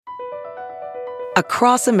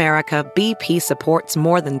Across America, BP supports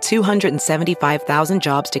more than 275,000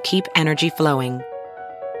 jobs to keep energy flowing.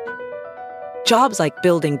 Jobs like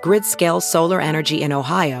building grid-scale solar energy in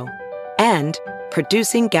Ohio and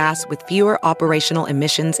producing gas with fewer operational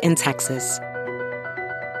emissions in Texas.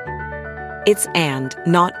 It's and,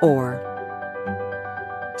 not or.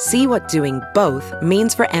 See what doing both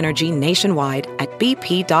means for energy nationwide at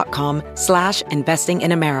bp.com/investing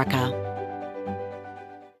in America.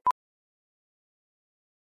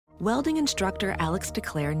 Welding instructor Alex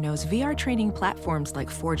DeClaire knows VR training platforms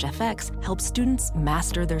like Forge FX help students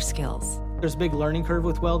master their skills. There's a big learning curve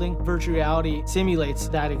with welding. Virtual reality simulates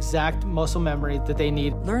that exact muscle memory that they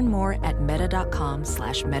need. Learn more at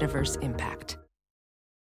meta.com/metaverseimpact.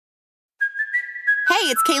 Hey,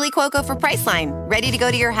 it's Kaylee Cuoco for Priceline. Ready to go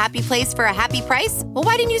to your happy place for a happy price? Well,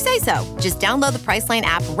 why didn't you say so? Just download the Priceline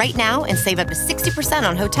app right now and save up to 60%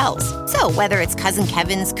 on hotels. So whether it's Cousin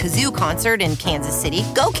Kevin's Kazoo Concert in Kansas City,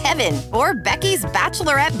 go Kevin, or Becky's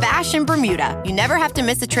Bachelorette Bash in Bermuda, you never have to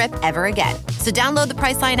miss a trip ever again. So download the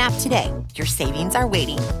Priceline app today. Your savings are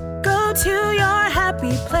waiting. Go to your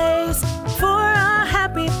happy place for a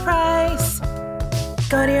happy price.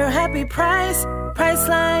 Go to your happy price,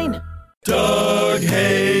 Priceline. Doug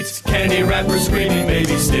hates candy wrappers, screaming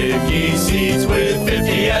baby sticky seeds with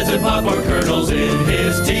 50 acid popcorn kernels in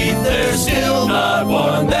his teeth. There's still not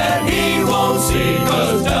one that he won't see,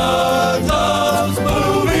 'cause Doug loves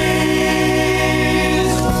movies.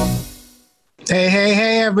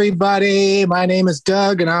 Hey, everybody. My name is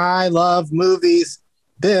Doug, and I love movies.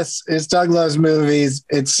 This is Doug Loves Movies.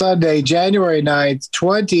 It's Sunday, January 9th,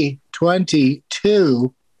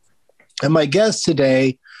 2022. And my guests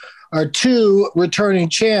today are two returning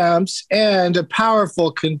champs and a powerful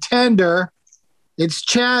contender. It's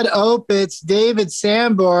Chad Opitz, David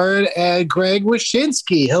Sanborn, and Greg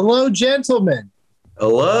Wyshynski. Hello, gentlemen.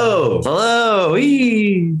 Hello. Hello.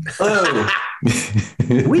 Wee. Hello.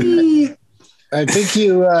 Wee. I think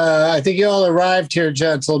you all arrived here,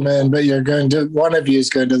 gentlemen, but one of you is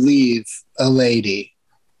going to leave a lady.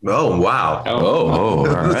 Oh, wow. All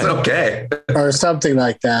right. Okay. Or something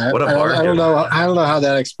like that. What a I don't know how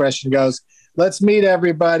that expression goes. Let's meet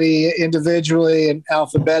everybody individually and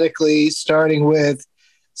alphabetically, starting with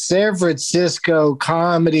San Francisco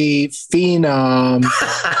comedy phenom,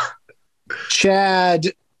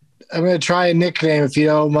 Chad. I'm going to try a nickname if you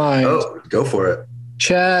don't mind. Oh, go for it.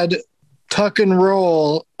 Chad Tuck and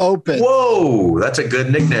Roll Opitz. Whoa, that's a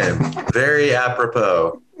good nickname. Very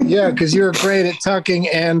apropos. Yeah, because you're great at tucking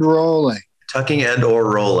and rolling. Tucking and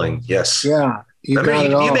or rolling, yes. Yeah, you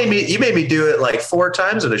made me do it like 4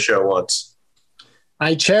 times in a show once.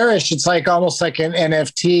 I cherish. It's like almost like an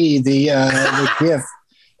NFT. The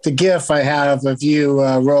GIF I have of you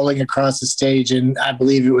rolling across the stage, and I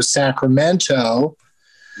believe it was Sacramento.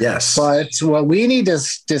 Yes. But what we need to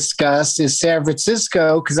discuss is San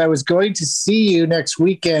Francisco, because I was going to see you next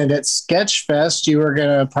weekend at Sketchfest. You were going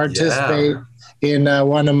to participate in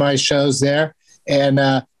one of my shows there. And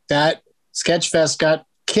that Sketchfest got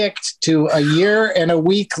kicked to a year and a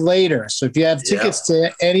week later. So if you have tickets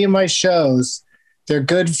to any of my shows, they're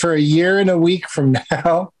good for a year and a week from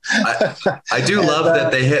now. I do love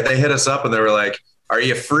that they hit us up and they were like, "Are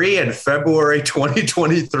you free in February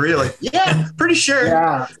 2023?" Like, yeah, pretty sure.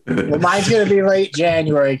 Yeah. Well, mine's going to be late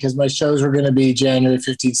January because my shows were going to be January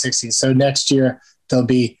 15, 16. So next year they'll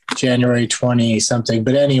be January 20 something.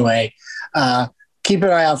 But anyway, keep an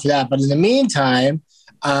eye out for that. But in the meantime,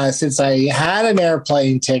 since I had an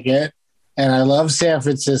airplane ticket and I love San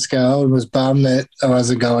Francisco and was bummed that I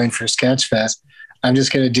wasn't going for Sketchfest, I'm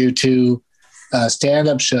just going to do 2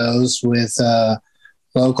 stand-up shows with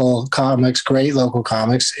local comics, great local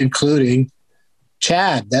comics, including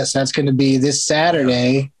Chad. That's going to be this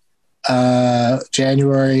Saturday,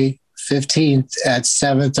 January 15th at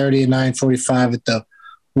 7:30 and 9:45 at the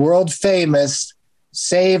world famous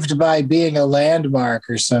Saved by Being a Landmark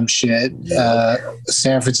or some shit,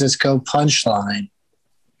 San Francisco Punchline.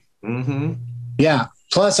 Mm-hmm. Yeah.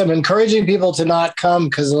 Plus, I'm encouraging people to not come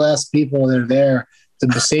because the less people that are there,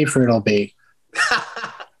 the safer it'll be.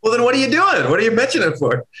 Well, then what are you doing? What are you mentioning it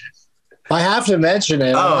for? I have to mention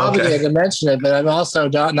it. I'm obligated to mention it, but I'm also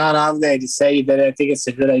not obligated to say that I think it's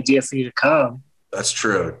a good idea for you to come. That's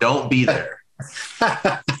true. Don't be there.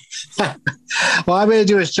 Well, I'm going to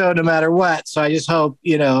do a show no matter what. So I just hope,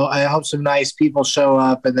 I hope some nice people show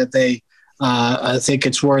up and that they think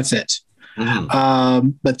it's worth it. Mm-hmm.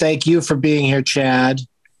 But thank you for being here, Chad.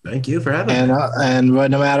 Thank you for having me. And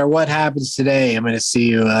no matter what happens today, I'm going to see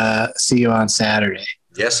you on Saturday.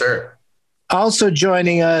 Yes, sir. Also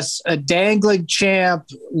joining us, a dangling champ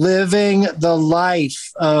living the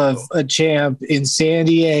life of a champ in San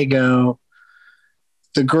Diego,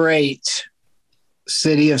 the great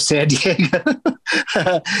city of San Diego.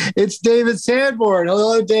 It's David Sanborn.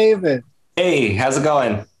 Hello, David. Hey, how's it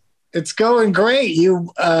going? It's going great.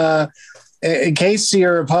 In case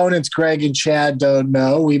your opponents, Greg and Chad, don't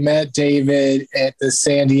know, we met David at the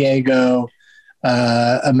San Diego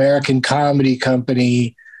American Comedy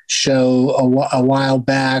Company show a while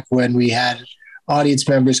back when we had audience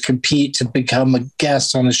members compete to become a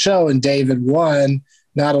guest on the show. And David won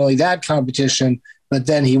not only that competition, but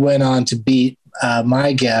then he went on to beat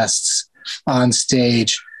my guests on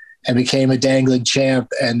stage and became a dangling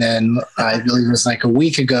champ. And then I believe it was like a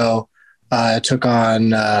week ago, took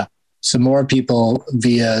on some more people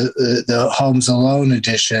via the Homes Alone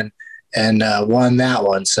edition and won that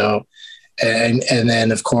one. So, and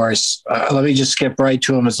then of course, let me just skip right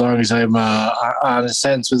to him as long as I'm on a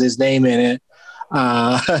sentence with his name in it.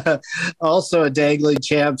 Also a dangling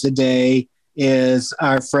champ today is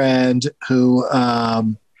our friend who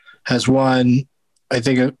has won, I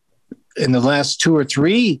think, in the last 2 or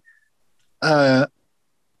 3 not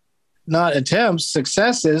attempts,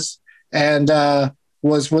 successes, and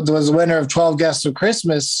was the winner of 12 Guests of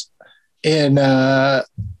Christmas in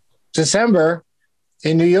December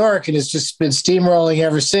in New York, and has just been steamrolling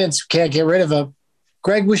ever since. Can't get rid of him.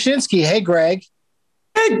 Greg Wyshynski. Hey, Greg.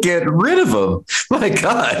 Can't get rid of him. My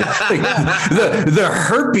God. the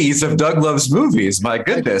herpes of Doug Loves Movies. My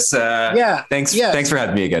goodness. Thanks for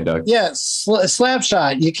having me again, Doug. Yeah,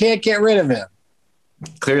 Slapshot. You can't get rid of him.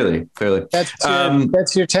 Clearly. That's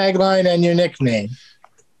your tagline and your nickname.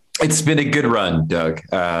 It's been a good run, Doug.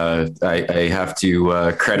 I have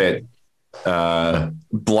to credit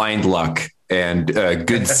blind luck and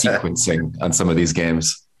good sequencing on some of these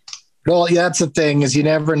games. Well, yeah, that's the thing, is you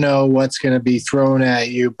never know what's going to be thrown at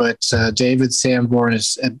you, but David Sanborn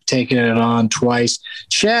has taken it on twice.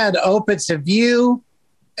 Chad Opitz, have you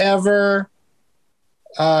ever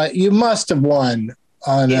you must have won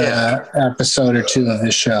on an episode or 2 of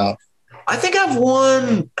this show. I think I've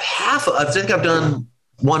won half. I think I've done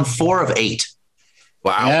 4 of 8.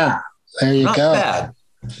 Wow. Yeah, there you Not go. Bad.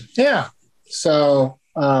 Yeah. So,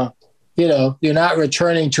 you're not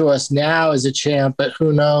returning to us now as a champ, but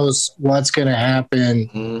who knows what's going to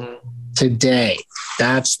happen today.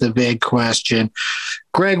 That's the big question.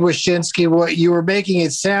 Greg Wyshynski, what you were making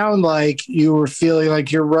it sound like you were feeling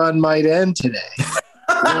like your run might end today.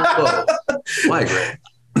 Why, Greg?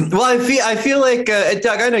 Well, I feel like,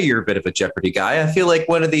 Doug, I know you're a bit of a Jeopardy guy. I feel like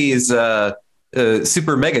one of these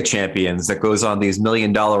super mega champions that goes on these $1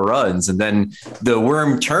 million runs, and then the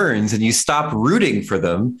worm turns and you stop rooting for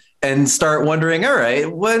them and start wondering, all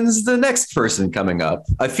right, when's the next person coming up?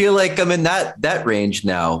 I feel like I'm in that range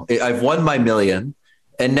now. I've won my $1 million,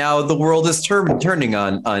 and now the world is turning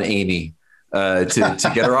on Amy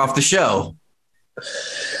to get her off the show.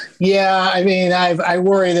 Yeah, I mean, I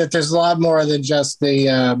worry that there's a lot more than just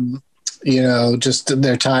the, just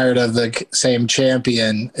they're tired of the same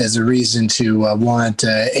champion as a reason to want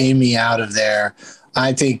Amy out of there.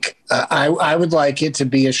 I think I would like it to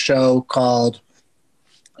be a show called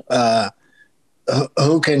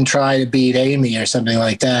Who Can Try to Beat Amy or something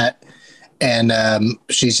like that. And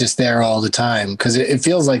she's just there all the time, because it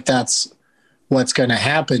feels like that's what's going to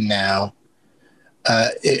happen now.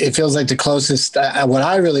 It feels like the closest, what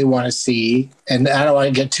I really want to see, and I don't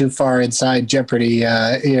want to get too far inside Jeopardy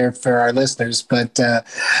here for our listeners, but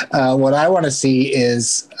what I want to see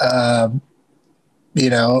is,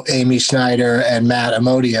 Amy Schneider and Matt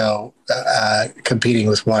Amodio competing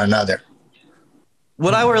with one another.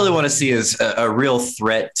 What I really want to see is a real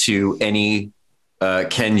threat to any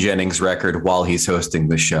Ken Jennings record while he's hosting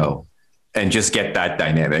the show. And just get that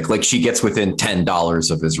dynamic. Like she gets within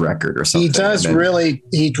 $10 of his record or something. He does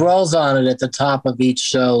he dwells on it at the top of each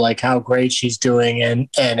show, like how great she's doing. And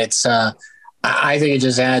it's, I think it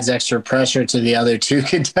just adds extra pressure to the other 2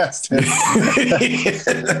 contestants.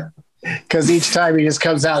 Because each time he just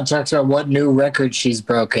comes out and talks about what new record she's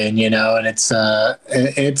broken, and it's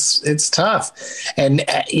tough. And,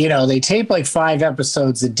 they tape like 5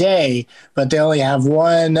 episodes a day, but they only have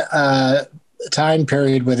one, time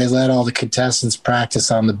period where they let all the contestants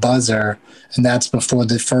practice on the buzzer, and that's before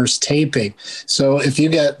the first taping. So if you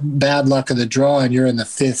get bad luck of the draw and you're in the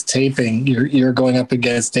 5th taping, you're going up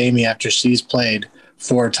against Amy after she's played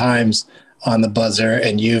 4 times on the buzzer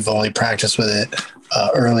and you've only practiced with it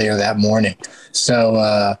earlier that morning.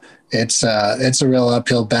 So it's a real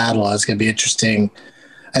uphill battle. It's going to be interesting.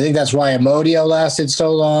 I think that's why Amodio lasted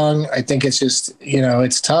so long. I think it's just,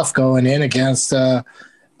 it's tough going in against a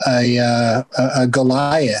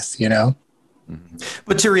Goliath,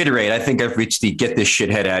 But to reiterate, I think I've reached the get this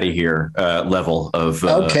shithead out of here level of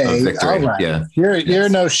victory. All right. Yeah, you're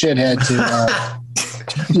no shithead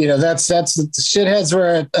that's shitheads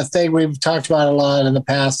were a thing we've talked about a lot in the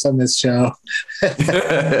past on this show.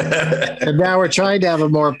 And now we're trying to have a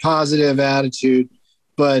more positive attitude,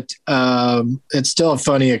 but it's still a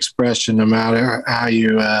funny expression no matter how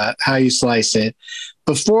you slice it.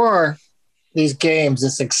 Before these games,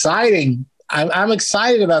 it's exciting. I'm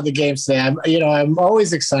excited about the games today. I'm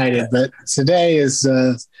always excited, but today is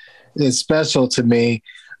special to me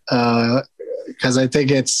because I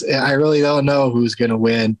think I really don't know who's going to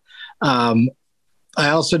win. I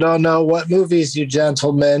also don't know what movies you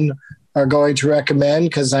gentlemen are going to recommend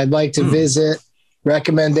because I'd like to visit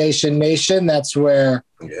Recommendation Nation. That's where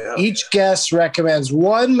each guest recommends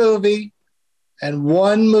one movie and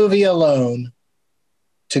one movie alone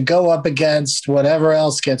to go up against whatever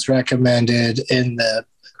else gets recommended in the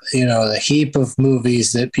heap of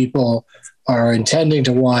movies that people are intending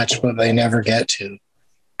to watch, but they never get to.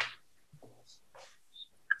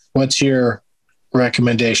 What's your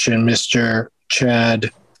recommendation, Mr.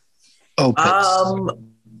 Chad Opitz?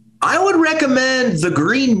 I would recommend The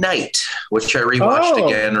Green Knight, which I rewatched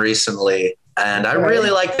again recently. And I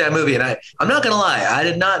really liked that movie. And I'm not going to lie, I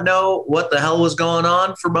did not know what the hell was going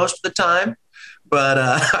on for most of the time. But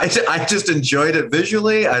I just enjoyed it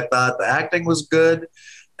visually. I thought the acting was good.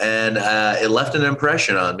 And it left an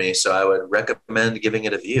impression on me. So I would recommend giving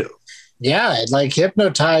it a view. Yeah, it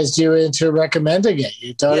hypnotized you into recommending it.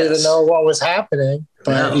 You don't even know what was happening,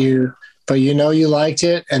 but you liked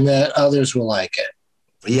it and that others will like it.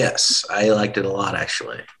 Yes, I liked it a lot,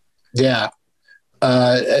 actually. Yeah.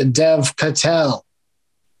 Dev Patel.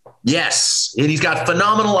 Yes, and he's got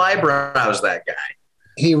phenomenal eyebrows, that guy.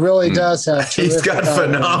 He really does have. He's got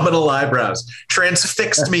phenomenal eyebrows.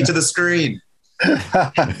 Transfixed me to the screen. It's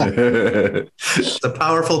a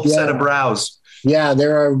powerful set of brows. Yeah,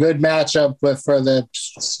 they're a good matchup for the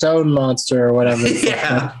Stone Monster or whatever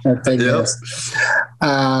that thing is.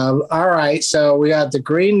 All right, so we got The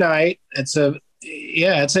Green Knight. It's an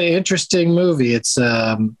interesting movie. It's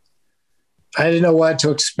I didn't know what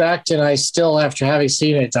to expect, and I still, after having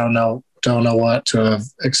seen it, don't know what to have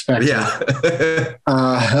expected. Yeah.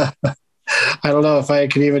 I don't know if I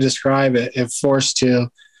could even describe it if forced to.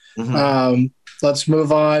 Mm-hmm. Let's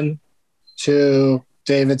move on to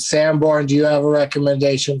David Sanborn. Do you have a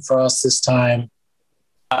recommendation for us this time?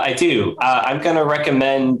 I do. I'm going to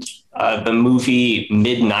recommend the movie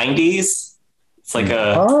Mid-90s. It's like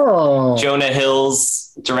a Jonah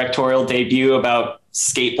Hill's directorial debut about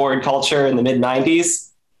skateboard culture in the mid-90s.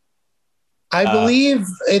 I believe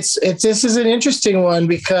this is an interesting one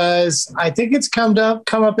because I think it's come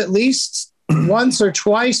up at least once or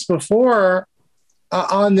twice before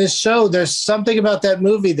on this show. There's something about that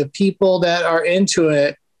movie, the people that are into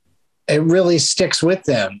it, it really sticks with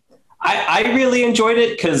them. I really enjoyed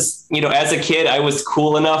it because, as a kid, I was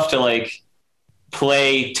cool enough to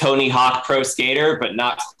play Tony Hawk Pro Skater, but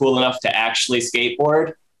not cool enough to actually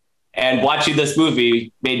skateboard. And watching this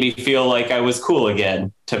movie made me feel like I was cool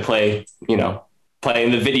again to play,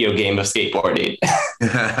 playing the video game of skateboarding.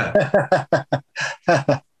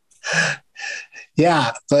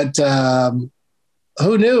 Yeah, but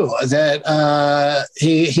who knew that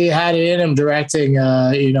he had it in him directing,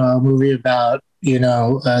 a movie about,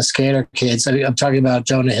 skater kids. I'm talking about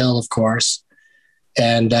Jonah Hill, of course.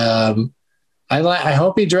 And I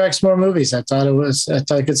hope he directs more movies. I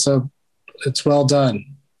think it's well done.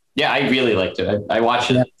 Yeah, I really liked it. I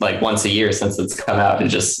watch it once a year since it's come out.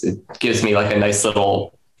 It gives me a nice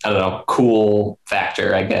little, cool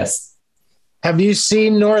factor, I guess. Have you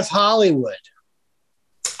seen North Hollywood?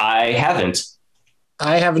 I haven't.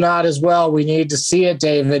 I have not as well. We need to see it,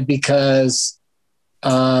 David, because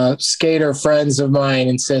skater friends of mine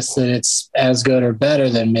insist that it's as good or better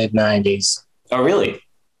than Mid-90s. Oh, really?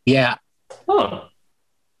 Yeah. Oh.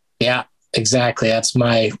 Yeah, exactly.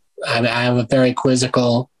 I have a very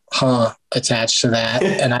quizzical attached to that,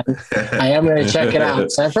 and I am going to check it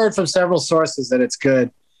out. So I've heard from several sources that it's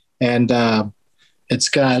good, and it's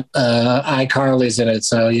got iCarly's in it,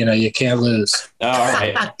 so you can't lose. Oh, all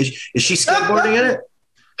right. Is she skateboarding in it?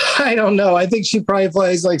 I don't know. I think she probably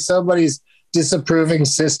plays somebody's disapproving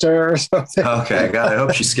sister or something. Okay, God, I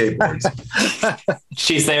hope she skateboards.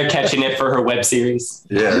 She's there catching it for her web series.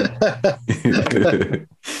 Yeah.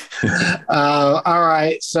 All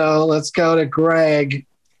right, so let's go to Greg.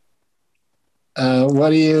 What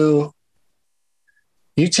do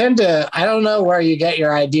you tend to, I don't know where you get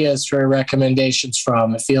your ideas for recommendations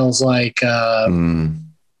from. It feels like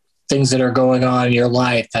things that are going on in your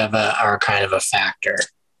life are kind of a factor.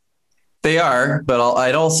 They are, but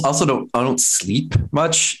I don't sleep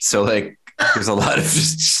much. So There's a lot of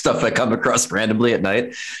just stuff I come across randomly at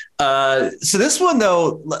night. So this one,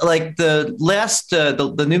 though, like the last,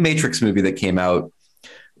 the new Matrix movie that came out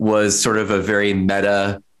was sort of a very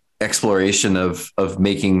meta exploration of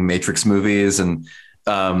making Matrix movies. And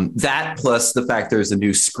that plus the fact there's a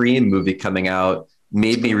new Scream movie coming out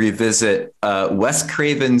made me revisit Wes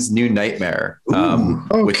Craven's New Nightmare,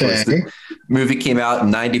 which was the movie came out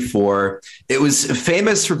in '94. It was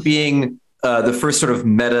famous for being the first sort of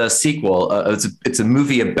meta sequel. It's a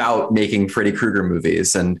movie about making Freddy Krueger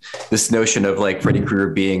movies, and this notion of like Freddy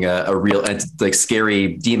Krueger being a real like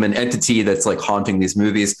scary demon entity that's like haunting these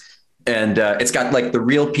movies. And it's got like the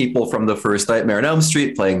real people from the first Nightmare on Elm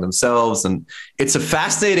Street playing themselves. And it's a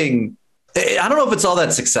fascinating, I don't know if it's all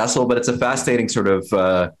that successful, but it's a fascinating sort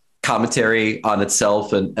of commentary on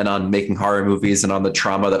itself and on making horror movies and on the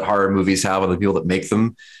trauma that horror movies have on the people that make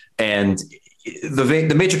them. And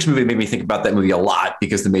the Matrix movie made me think about that movie a lot,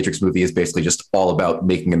 because the Matrix movie is basically just all about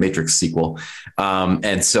making a Matrix sequel.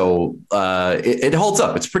 And so it holds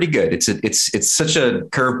up. It's pretty good. It's such a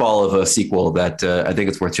curveball of a sequel that I think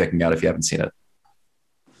it's worth checking out if you haven't seen it.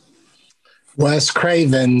 Wes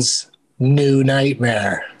Craven's New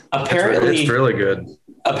Nightmare. Apparently, it's really good.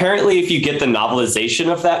 Apparently, if you get the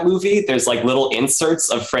novelization of that movie, there's like little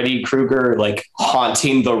inserts of Freddy Krueger like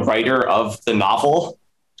haunting the writer of the novel.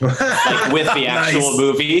 Like with the actual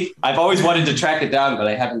movie. I've always wanted to track it down, but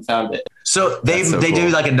I haven't found it. So they do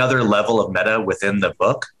like another level of meta within the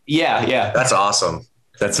book. Yeah. That's awesome.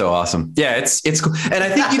 That's so awesome. Yeah, it's cool. And I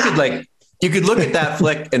think you could look at that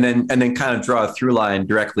flick and then kind of draw a through line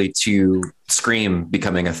directly to Scream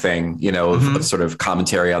becoming a thing, you know, of sort of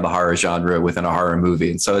commentary on the horror genre within a horror movie.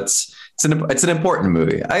 And so it's an important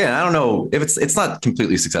movie. I don't know if it's not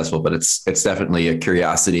completely successful, but it's definitely a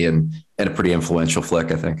curiosity and a pretty influential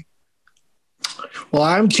flick, I think. Well,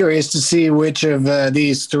 I'm curious to see which of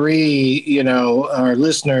these three, you know, our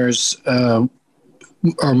listeners are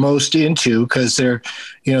most into, because they're,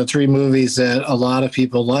 you know, three movies that a lot of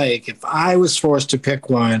people like. If I was forced to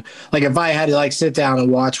pick one, like if I had to like sit down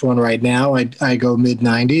and watch one right now, I go mid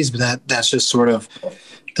 90s, but that's just sort of,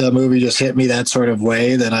 the movie just hit me that sort of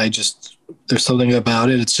way that there's something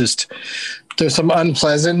about it. It's just, there's some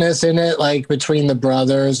unpleasantness in it, like between the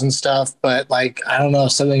brothers and stuff. But like, I don't know,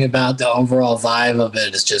 something about the overall vibe of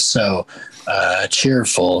it is just so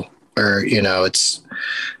cheerful, or, you know, it's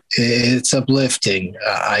uplifting,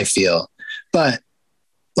 I feel. But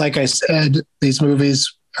like I said, these movies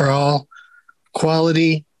are all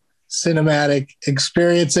quality cinematic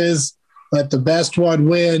experiences. Let the best one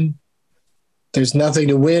win. There's nothing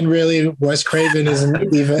to win, really. Wes Craven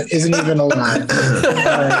isn't even alive.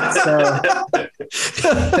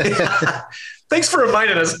 Thanks for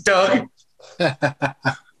reminding us, Doug. If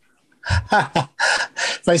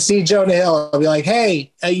I see Jonah Hill, I'll be like,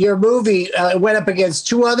 "Hey, your movie went up against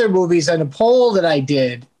two other movies in a poll that I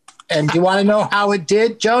did, and do you want to know how it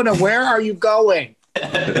did, Jonah? Where are you going?"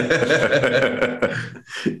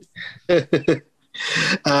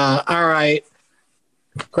 All right.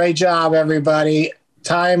 Great job, everybody.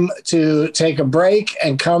 Time to take a break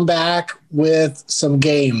and come back with some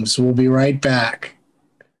games. We'll be right back.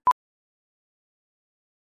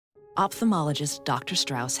 Ophthalmologist Dr.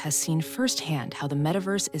 Strauss has seen firsthand how the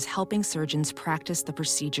metaverse is helping surgeons practice the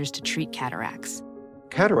procedures to treat cataracts.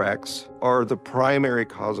 Cataracts are the primary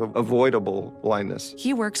cause of avoidable blindness.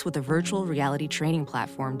 He works with a virtual reality training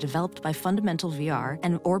platform developed by Fundamental VR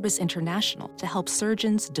and Orbis International to help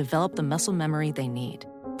surgeons develop the muscle memory they need.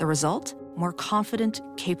 The result? More confident,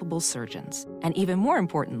 capable surgeons. And even more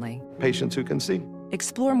importantly, patients who can see.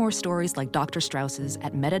 Explore more stories like Dr. Strauss's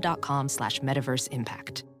at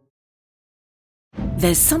meta.com/metaverseimpact.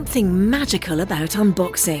 There's something magical about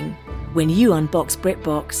unboxing. When you unbox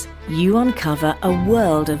BritBox, you uncover a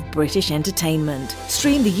world of British entertainment.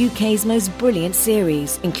 Stream the UK's most brilliant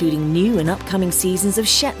series, including new and upcoming seasons of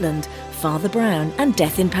Shetland, Father Brown, and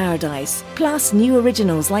Death in Paradise. Plus new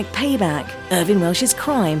originals like Payback, Irving Welsh's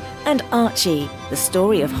Crime, and Archie, the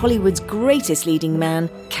story of Hollywood's greatest leading man,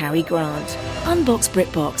 Cary Grant. Unbox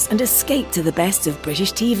BritBox and escape to the best of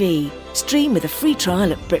British TV. Stream with a free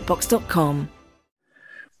trial at BritBox.com.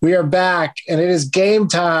 We are back, and it is game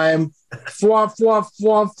time. Fwa, fwa,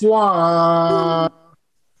 fwa,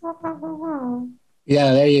 fwa.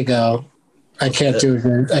 Yeah, there you go. I can't do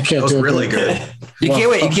it. I can't do it. Really good. You can't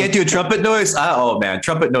wait. You can't do a trumpet noise. Oh man,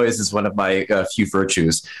 trumpet noise is one of my few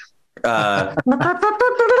virtues. Damn. Oh,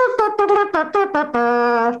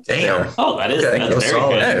 that's very good.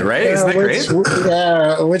 Yeah, right? Isn't that great?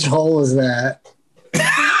 Yeah, which hole is that?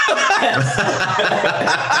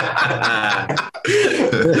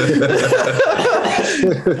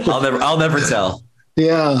 I'll never tell.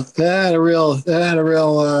 Yeah, that had a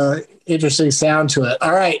real interesting sound to it.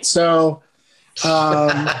 All right, so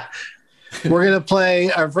we're gonna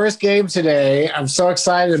play our first game today. I'm so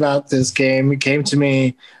excited about this game. It came to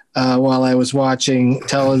me while I was watching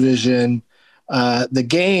television. The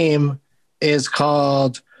game is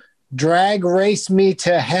called Drag Race Me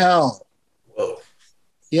to Hell. Whoa.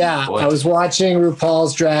 Yeah, What? I was watching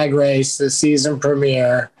RuPaul's Drag Race, the season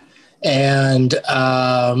premiere, and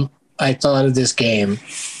I thought of this game.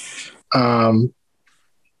 Go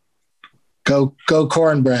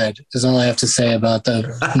Cornbread is all I have to say about the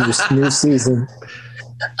new season.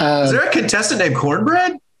 Is there a contestant named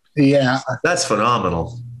Cornbread? Yeah. That's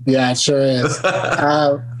phenomenal. Yeah, it sure is.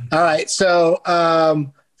 All right, so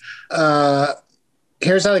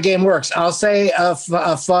here's how the game works. I'll say a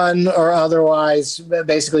fun or otherwise,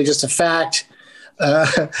 basically just a fact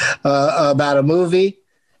about a movie,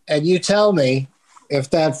 and you tell me if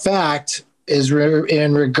that fact is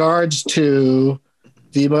in regards to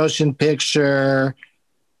the motion picture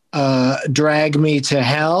Drag Me to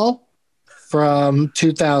Hell from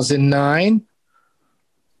 2009.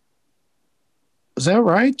 Is that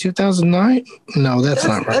right? 2009? No, that's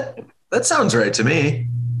not right. That sounds right to me.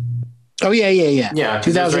 Oh, yeah. Yeah, 2009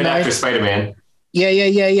 2009. after Spider-Man.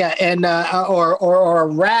 Yeah. And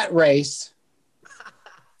or Rat Race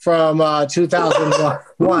from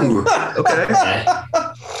 2001. Ooh, okay.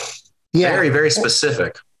 Yeah. Very, very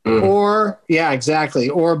specific. Or, yeah, exactly.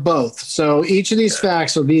 Or both. So each of these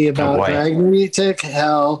facts will be about boy. Drag Me to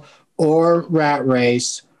Hell or Rat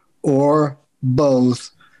Race or both.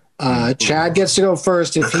 Chad gets to go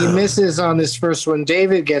first. If he misses on this first one,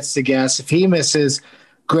 David gets to guess. If he misses,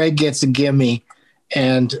 Greg gets a gimme,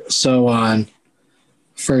 and so on.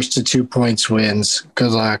 First to 2 points wins.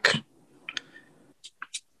 Good luck.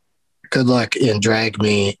 Good luck in Drag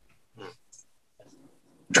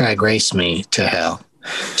Race Me to Hell.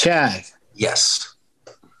 Chad. Yes.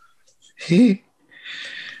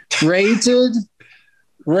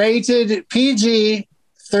 Rated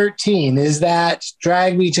PG-13. Is that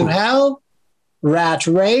Drag Me to Hell, Rat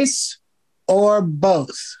Race, or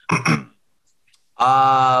both?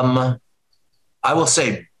 I will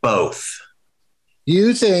say both.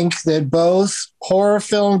 You think that both horror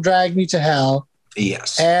film Drag Me to Hell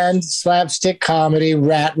Yes. and slapstick comedy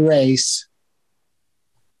Rat Race,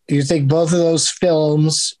 you think both of those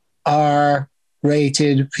films are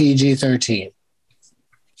rated PG-13?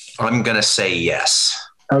 I'm going to say yes.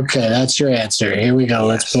 Okay, that's your answer. Here we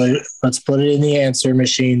go. Yes. Let's put it in the answer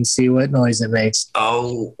machine, see what noise it makes.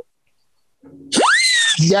 Oh.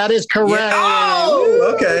 That is correct. Yeah.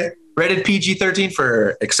 Oh, okay. Rated PG-13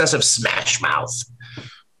 for excessive smash mouth.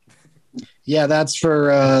 Yeah, that's for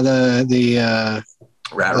the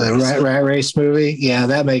Rat Race. Rat Race movie. Yeah,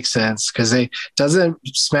 that makes sense because doesn't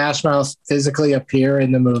Smash Mouth physically appear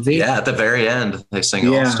in the movie? Yeah, at the very end, they sing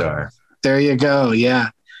All Star. There you go. Yeah.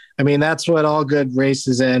 I mean, that's what all good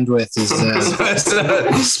races end with is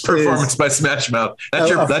performance by Smash Mouth.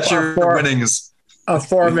 That's your winnings. A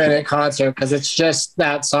 4-minute concert because it's just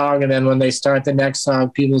that song, and then when they start the next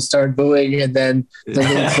song, people start booing, and then the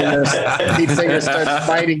lead singer starts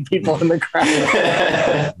fighting people in the crowd.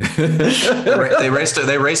 They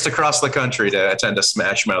raced across the country to attend a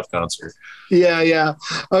Smash Mouth concert. Yeah.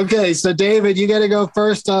 Okay, so David, you got to go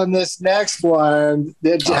first on this next one.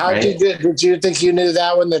 Did you think you knew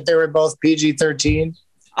that one, that they were both PG-13?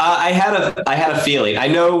 I had a feeling. I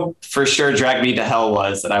know for sure Drag Me to Hell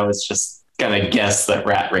was, and I was just gonna guess that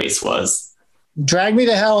Rat Race was. Drag Me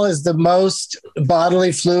to Hell is the most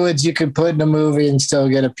bodily fluids you could put in a movie and still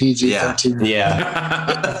get a PG-13.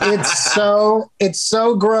 Yeah. It's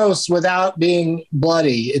so gross without being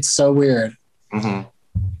bloody. It's so weird. Mm-hmm.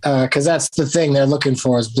 Because that's the thing they're looking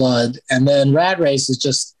for is blood. And then Rat Race is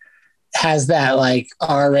just has that like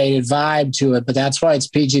R-rated vibe to it, but that's why it's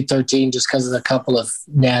PG-13, just because of a couple of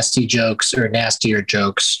nasty jokes or nastier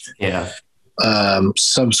jokes. Yeah.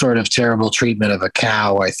 Some sort of terrible treatment of a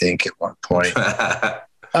cow, I think, at one point.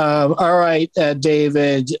 All right,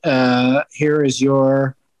 David, here is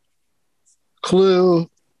your clue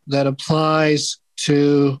that applies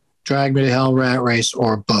to Drag Me to Hell, Rat Race,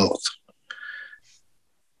 or both.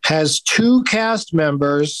 Has 2 cast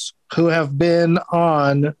members who have been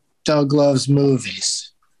on Doug Love's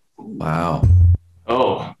movies. Wow.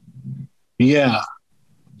 Oh. Yeah.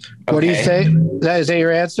 Okay. What do you say? Is that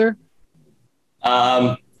your answer?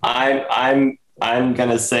 I'm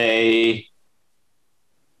gonna say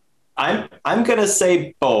I'm gonna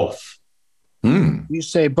say both. You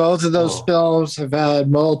say both of those films have had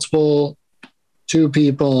multiple 2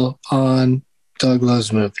 people on Doug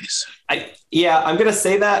Love's movies. I'm gonna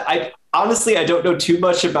say that. honestly, I don't know too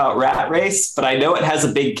much about Rat Race, but I know it has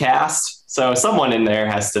a big cast. So someone in there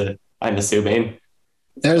has to, I'm assuming.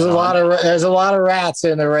 There's a lot of rats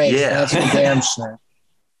in the race. Yeah. That's for damn sure.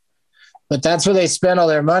 But that's where they spend all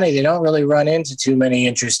their money. They don't really run into too many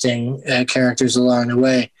interesting characters along the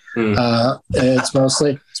way. It's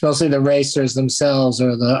mostly the racers themselves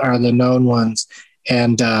are the known ones.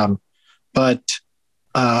 And but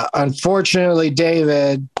unfortunately,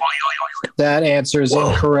 David, that answer is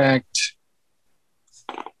incorrect.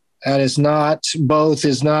 That is not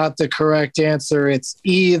the correct answer. It's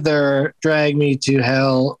either Drag Me to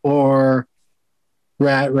Hell or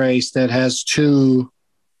Rat Race that has two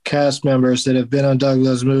cast members that have been on Doug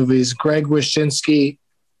Loves Movies. Greg Wyshynski,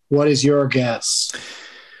 what is your guess?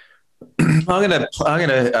 I'm gonna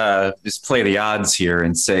just play the odds here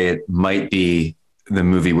and say it might be the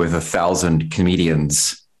movie with 1,000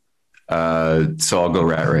 comedians. So I'll go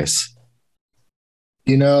Rat Race.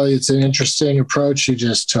 You know, it's an interesting approach you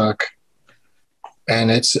just took. And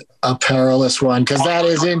it's a perilous one because that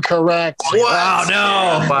is incorrect. Wow,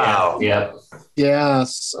 no. Wow. Yeah.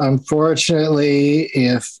 Yes. Unfortunately,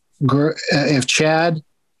 if Chad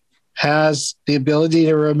has the ability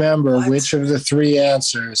to remember which of the three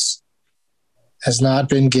answers has not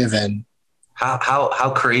been given.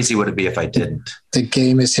 How crazy would it be if I didn't? The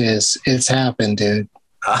game is his. It's happened, dude.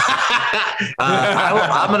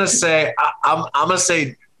 I'm gonna say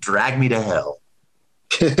Drag Me to Hell.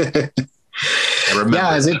 Yeah,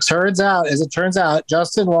 as it turns out,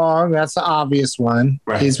 Justin Long, that's the obvious one.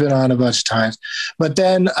 Right. He's been on a bunch of times. But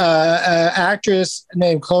then actress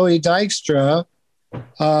named Chloe Dykstra,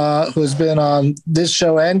 who's been on this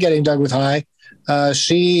show and Getting Dug with High,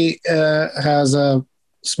 she has a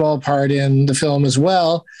small part in the film as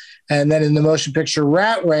well. And then in the motion picture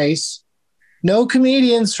Rat Race, no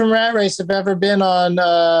comedians from Rat Race have ever been on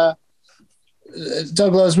Doug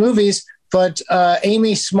Loves Movies, but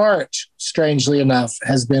Amy Smart, strangely enough,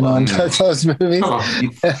 has been on Doug Loves Movies.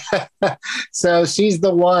 So she's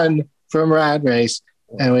the one from Rat Race,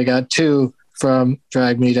 and we got two from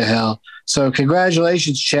Drag Me to Hell. So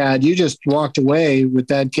congratulations, Chad. You just walked away with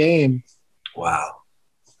that game. Wow.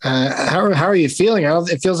 How are you feeling?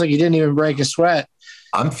 It feels like you didn't even break a sweat.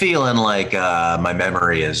 I'm feeling like my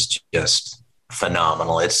memory is just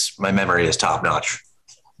phenomenal. My memory is top notch.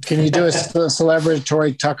 Can you do a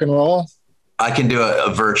celebratory tuck and roll? I can do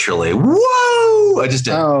it virtually. Whoa! I just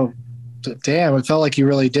did. Oh, damn! It felt like you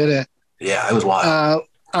really did it. Yeah, it was wild.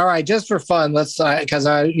 All right, just for fun, let's because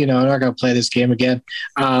I'm not going to play this game again.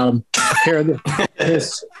 Here's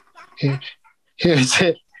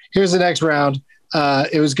the next round.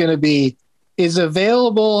 It was going to be is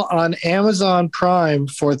available on Amazon Prime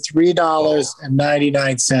for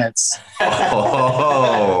 $3.99.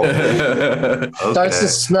 Oh, okay. Starts to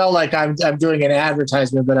smell like I'm doing an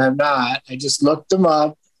advertisement, but I'm not. I just looked them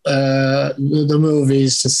up, the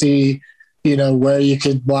movies, to see, where you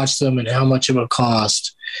could watch them and how much it would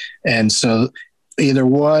cost. And so either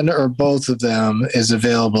one or both of them is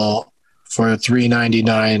available for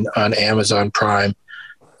 $3.99 on Amazon Prime.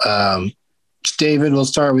 David, we'll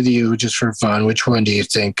start with you just for fun. Which one do you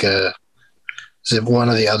think? Is it one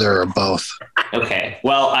or the other or both? Okay.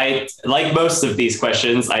 Well, I like most of these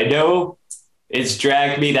questions. I know it's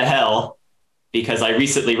Drag Me to Hell because I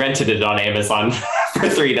recently rented it on Amazon for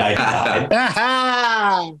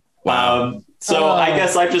 $3.99. Wow. So I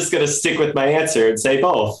guess I'm just going to stick with my answer and say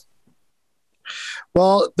both.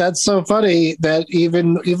 Well, that's so funny that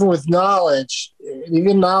even with knowledge,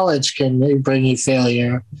 can bring you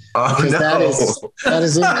failure. Oh, no. That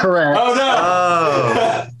is incorrect. Oh,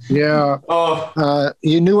 no. Yeah. Oh.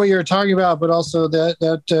 You knew what you were talking about, but also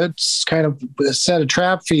that's kind of set a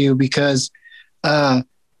trap for you because, Drag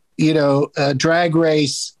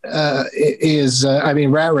Race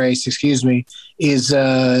Rat Race, is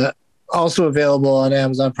also available on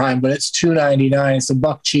Amazon Prime, but it's $2.99. It's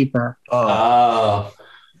 $1 cheaper. Oh.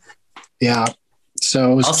 Yeah.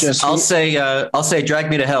 So I'll say Drag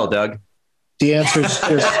Me to Hell, Doug. The answer is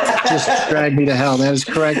just Drag Me to Hell. That is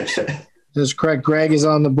correct. That is correct. Greg is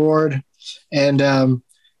on the board. And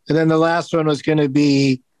then the last one was going to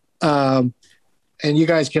be, and you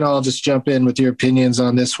guys can all just jump in with your opinions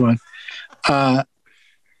on this one.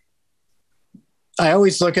 I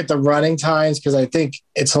always look at the running times because I think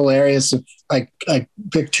it's hilarious if I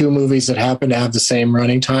pick two movies that happen to have the same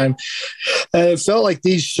running time. And it felt like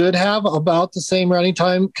these should have about the same running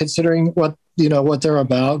time considering what they're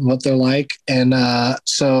about and what they're like. And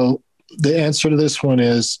so the answer to this one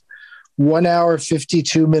is 1 hour,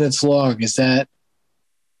 52 minutes long. Is that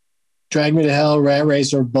Drag Me to Hell, Rat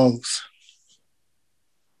Race, or both?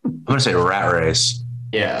 I'm going to say Rat Race.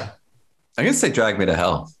 Yeah. I'm going to say Drag Me to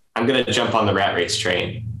Hell. I'm going to jump on the Rat Race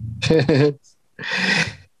train.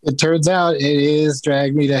 It turns out it is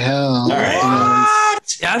Drag Me to Hell. All right.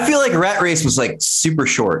 Yeah, I feel like Rat Race was like super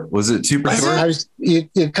short. Was it super short? You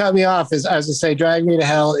cut me off. As I was to say, Drag Me to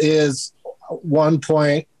Hell is 1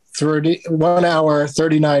 hour,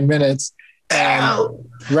 39 minutes. And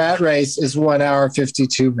Rat Race is 1 hour,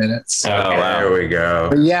 52 minutes. Oh, wow. There we go.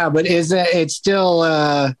 But it's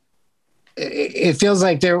still, it feels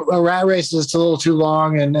like a Rat Race is a little too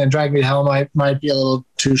long and Drag Me to Hell might be a little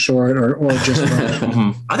too short or just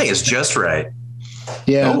right. I think it's just right.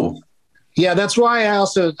 Yeah. Oh. Yeah, that's why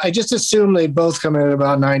I just assumed they both come in at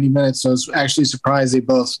about 90 minutes. So I was actually surprised they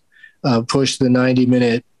both pushed the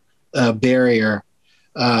 90-minute barrier,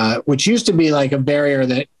 which used to be like a barrier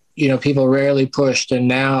that, people rarely pushed. And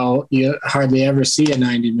now you hardly ever see a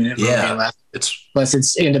 90-minute movie unless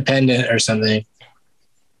it's independent or something.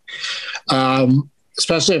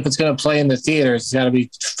 Especially if it's going to play in the theater, it's got to be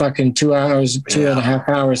fucking 2 hours, 2.5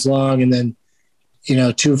 hours long. And then,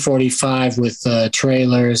 2:45 with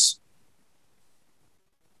trailers.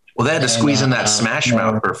 Well, they had to squeeze in that Smash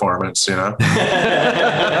Mouth performance, I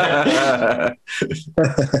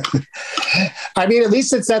mean, at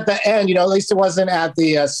least it's at the end, at least it wasn't at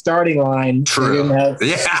the starting line. True.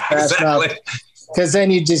 Exactly. Because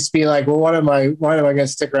then you'd just be like, well, why am I going to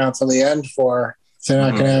stick around till the end for? If they're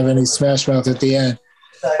not going to have any Smash Mouth at the end.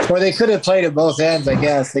 Or they could have played at both ends, I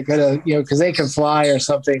guess. They could have, because they can fly or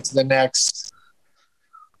something to the next.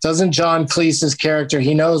 Doesn't John Cleese's character,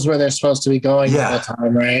 he knows where they're supposed to be going all the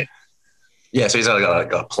time, right? Yeah, so he's got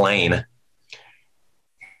like a plane.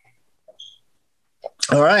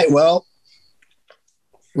 All right, well,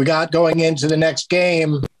 we got going into the next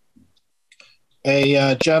game.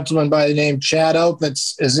 A gentleman by the name Chad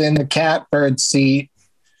Opitz is in the catbird seat.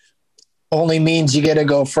 Only means you get to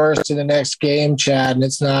go first in the next game, Chad, and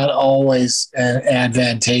it's not always an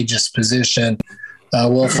advantageous position.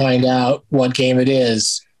 We'll find out what game it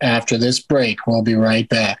is after this break. We'll be right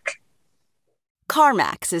back.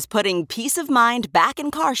 CarMax is putting peace of mind back in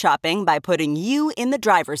car shopping by putting you in the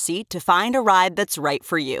driver's seat to find a ride that's right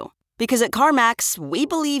for you. Because at CarMax, we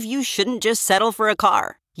believe you shouldn't just settle for a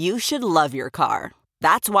car. You should love your car.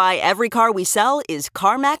 That's why every car we sell is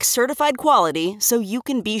CarMax certified quality, so you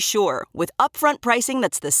can be sure with upfront pricing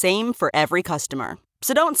that's the same for every customer.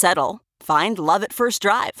 So don't settle. Find love at first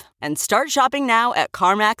drive and start shopping now at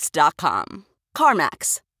CarMax.com.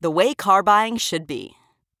 CarMax, the way car buying should be.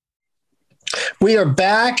 We are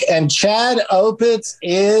back, and Chad Opitz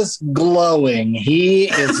is glowing. He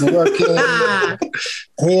is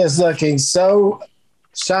looking so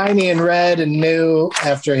shiny and red and new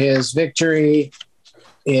after his victory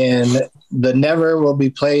in the Never Will Be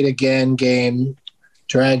Played Again game,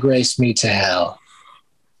 Drag Race Me to Hell.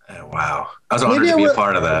 Oh, wow. I was honored to be a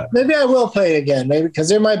part of that. Maybe I will play it again, maybe because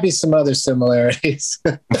there might be some other similarities.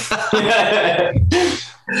 There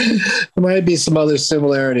might be some other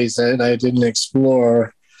similarities that I didn't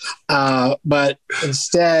explore. But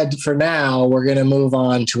instead, for now, we're going to move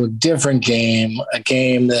on to a different game, a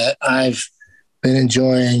game that I've been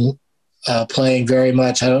enjoying playing very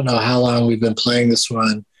much. I don't know how long we've been playing this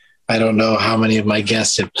one. I don't know how many of my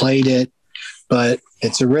guests have played it, but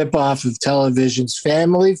it's a ripoff of television's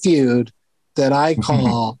Family Feud that I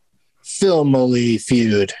call Filmily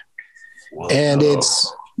Feud. Whoa. And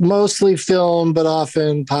it's mostly film, but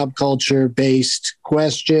often pop culture based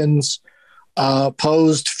questions,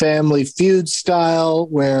 posed Family Feud style,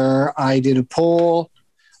 where I did a poll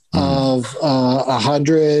of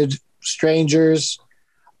 100 strangers.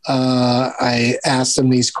 I asked them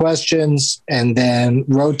these questions and then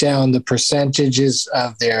wrote down the percentages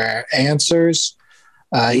of their answers.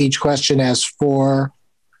 Each question has 4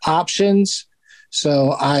 options.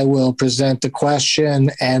 So I will present the question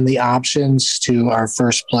and the options to our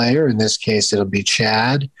first player. In this case, it'll be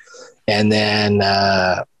Chad. And then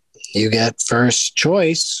you get first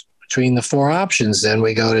choice between the 4 options. Then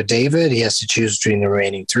we go to David. He has to choose between the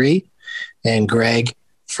remaining 3. And Greg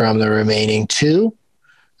from the remaining 2.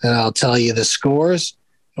 And I'll tell you the scores.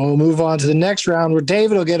 And we'll move on to the next round where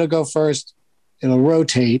David will get to go first. It'll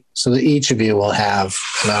rotate so that each of you will have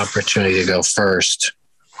an opportunity to go first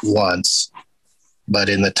once. But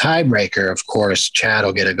in the tiebreaker, of course, Chad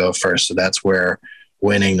will get to go first. So that's where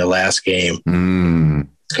winning the last game,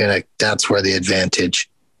 that's where the advantage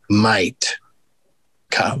might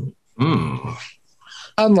come.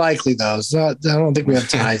 Unlikely, though. It's not, I don't think we have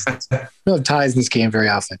ties. We don't have ties in this game very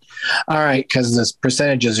often. All right, because the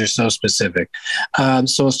percentages are so specific. So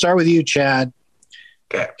we'll start with you, Chad.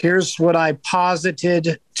 Okay. Here's what I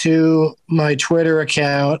posited to my Twitter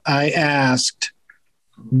account. I asked,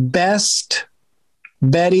 best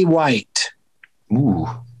Betty White. Ooh.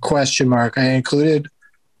 question mark. I included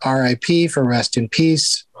RIP for rest in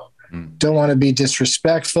peace. Don't want to be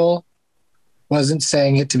disrespectful. Wasn't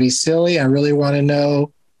saying it to be silly. I really want to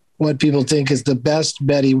know what people think is the best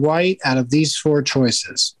Betty White out of these 4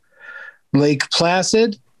 choices. Lake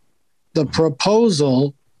Placid, The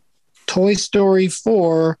Proposal, Toy Story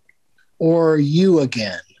 4, or You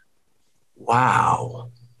Again.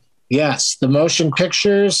 Wow. Yes, the motion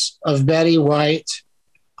pictures of Betty White.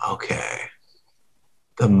 Okay.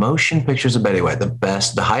 The motion pictures of Betty White,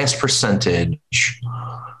 the highest percentage.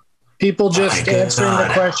 People just answering the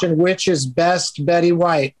question, which is best Betty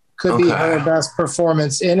White? Could be her best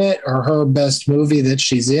performance in it or her best movie that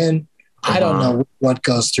she's in. I don't know what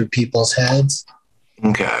goes through people's heads.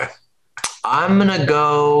 Okay. I'm going to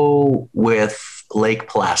go with Lake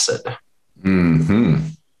Placid. Mm-hmm.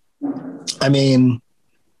 I mean,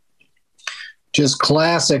 just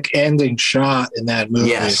classic ending shot in that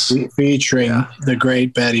movie, featuring the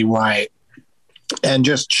great Betty White and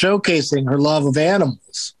just showcasing her love of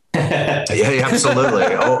animals. Yeah, absolutely.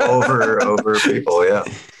 over people. Yeah.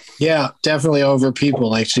 Yeah, definitely over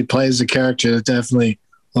people. Like she plays a character that definitely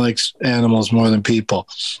likes animals more than people.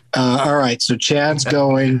 All right. So Chad's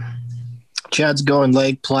going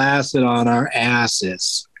Lake Placid on our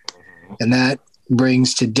asses. And that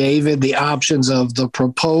brings to David the options of The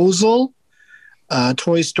Proposal,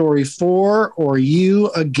 Toy Story 4, or You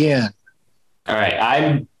Again. All right.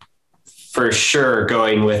 I'm for sure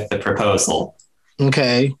going with The Proposal.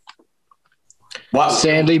 Okay. Wow.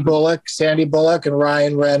 Sandy Bullock and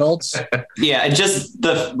Ryan Reynolds. Yeah. And just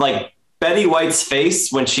Betty White's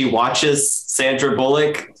face when she watches Sandra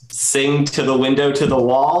Bullock sing To the Window to the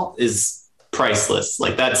Wall is priceless.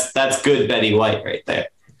 Like that's good Betty White right there.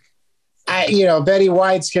 Betty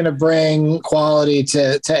White's going to bring quality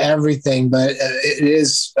to everything, but it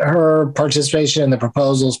is her participation in The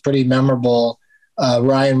Proposal is pretty memorable.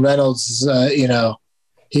 Ryan Reynolds,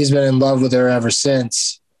 he's been in love with her ever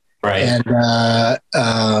since. Right. And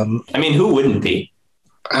I mean, who wouldn't be?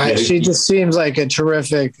 She just seems like a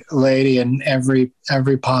terrific lady in every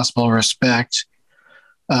possible respect.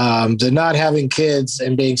 The not having kids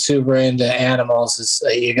and being super into animals is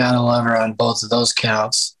you gotta love her on both of those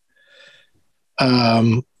counts.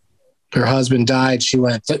 Her husband died. She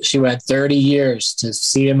went 30 years to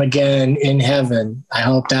see him again in heaven. I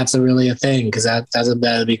hope that's really a thing because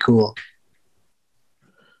that'd be cool.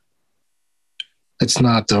 It's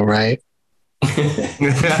not though, right?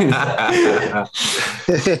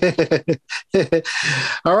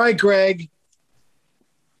 All right, Greg.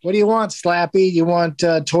 What do you want, Slappy? You want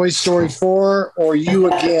Toy Story 4 or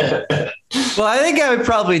You Again? Well, I think I would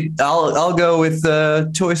probably I'll go with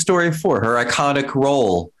Toy Story 4. Her iconic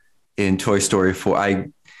role in Toy Story 4. I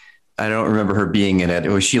don't remember her being in it.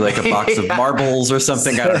 Was she like a box of marbles or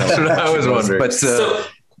something? I don't know. That's what I was wondering. But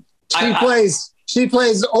she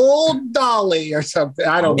plays old Dolly or something.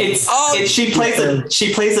 I don't know. She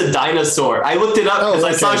plays a dinosaur. I looked it up because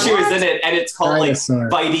I saw she was in it, and it's called dinosaur.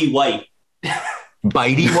 Bitey White.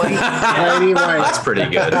 Bitey White? Bitey White. That's pretty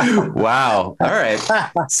good. Wow. All right.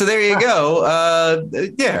 So there you go.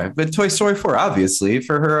 But Toy Story 4, obviously,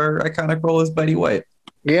 for her iconic role as Betty White.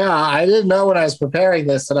 Yeah, I didn't know when I was preparing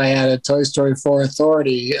this that I had a Toy Story 4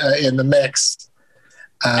 authority in the mix.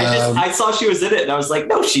 I saw she was in it, and I was like,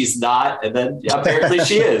 no, she's not. And then apparently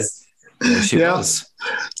she is. She was.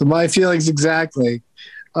 So my feelings exactly.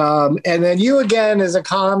 And then You Again is a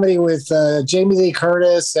comedy with Jamie Lee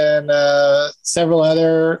Curtis and several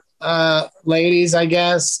other ladies, I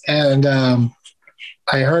guess. And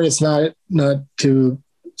I heard it's not too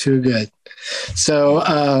good.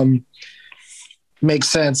 So makes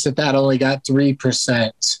sense that only got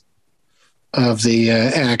 3% of the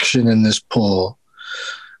action in this poll.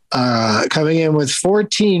 Coming in with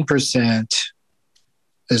 14%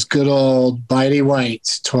 is good old Bitey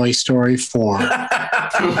White, Toy Story 4.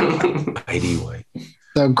 Bitey White.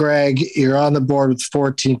 So, Greg, you're on the board with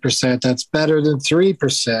 14%. That's better than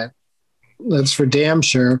 3%. That's for damn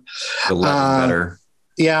sure. Better.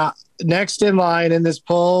 Yeah. Next in line in this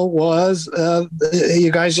poll was,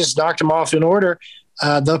 you guys just knocked them off in order,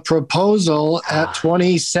 The Proposal at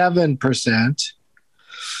 27%.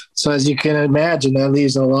 So as you can imagine, that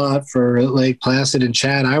leaves a lot for Lake Placid and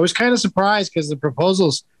Chad. I was kind of surprised because The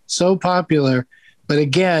Proposal's so popular. But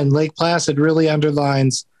again, Lake Placid really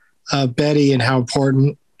underlines Betty and how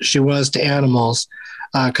important she was to animals.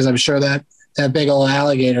 Because I'm sure that big old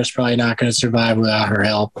alligator is probably not going to survive without her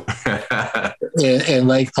help in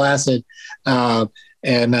Lake Placid. So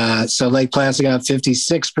Lake Placid got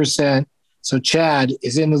 56%. So Chad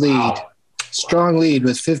is in the lead. Wow. Strong lead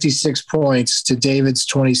with 56 points to David's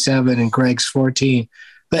 27 and Greg's 14.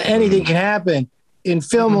 But anything can happen. in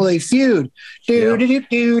Family Feud. Do do do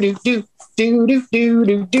do do do do do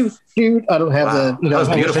do do do. I don't have the. That was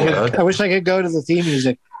beautiful. I wish I could go to the theme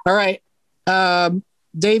music. All right,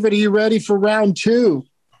 David, are you ready for round 2?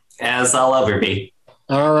 As I'll ever be.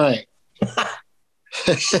 All right.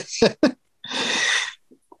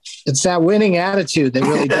 It's that winning attitude that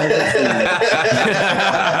really does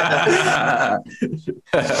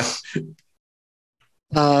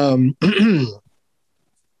it.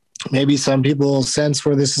 Maybe some people will sense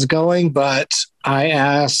where this is going, but I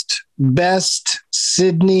asked best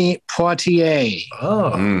Sidney Poitier.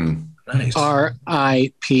 Oh, nice.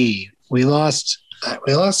 R.I.P. We lost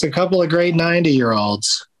a couple of great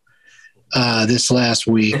 90-year-olds this last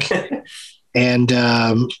week. And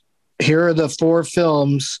here are the 4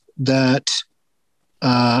 films that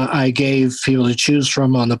I gave people to choose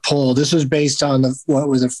from on the poll. This was based on what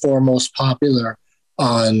were the 4 most popular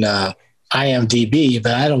on IMDb,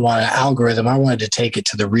 but I don't want an algorithm. I wanted to take it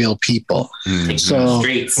to the real people. Mm-hmm. So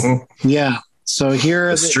streets. Yeah. So here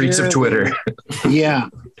are the streets of Twitter. Yeah.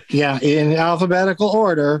 In alphabetical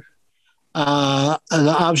order, the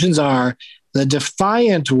options are the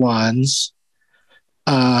Defiant Ones,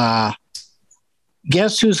 Guess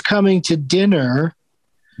Who's Coming to Dinner,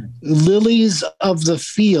 Lilies of the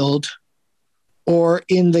Field, or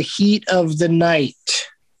In the Heat of the Night.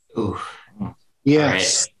 Ooh.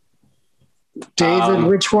 Yes. Right. David,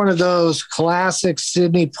 which one of those classic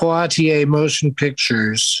Sidney Poitier motion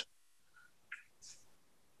pictures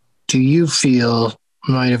do you feel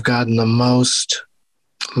might have gotten the most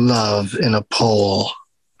love in a poll?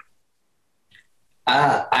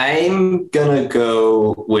 I'm going to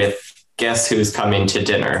go with Guess Who's Coming to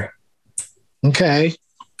Dinner. Okay.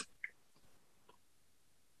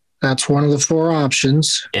 That's one of the 4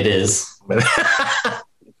 options. It is.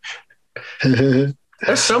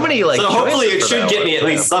 There's so many so hopefully it should get me at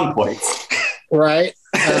least some points. Right.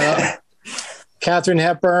 Katharine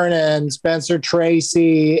Hepburn and Spencer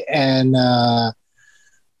Tracy, and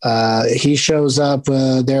he shows up,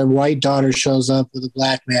 their white daughter shows up with a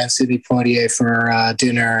black man, Sidney Poitier, for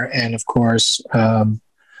dinner. And of course,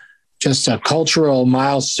 just a cultural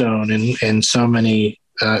milestone in so many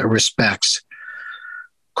respects.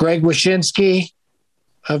 Greg Wyshynski,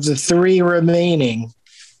 of the 3 remaining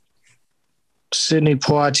Sidney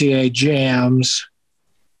Poitier jams,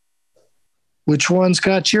 which one's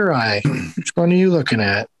got your eye? Which one are you looking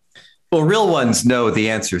at? Well, real ones know the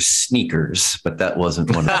answer is Sneakers, but that wasn't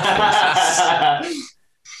one of the choices.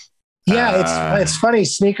 Yeah, it's funny.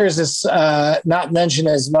 Sneakers is not mentioned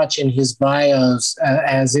as much in his bios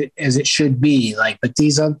as it should be. Like, but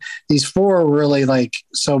these 4 are really like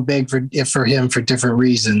so big for him for different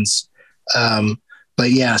reasons.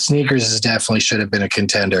 But yeah, Sneakers is definitely should have been a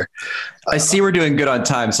contender. I see we're doing good on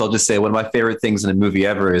time, so I'll just say one of my favorite things in a movie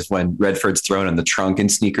ever is when Redford's thrown in the trunk in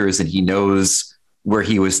Sneakers and he knows where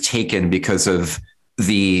he was taken because of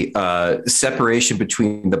the separation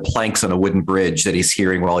between the planks on a wooden bridge that he's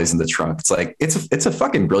hearing while he's in the trunk. It's like it's a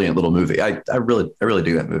fucking brilliant little movie. I really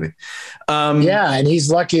do that movie. Yeah, and he's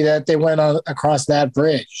lucky that they went across that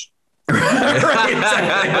bridge. Right,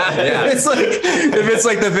 exactly. Yeah. If it's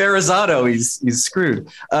like the Verrazano, he's screwed.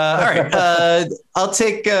 All right, I'll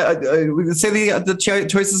take. Say the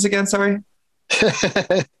choices again. Sorry.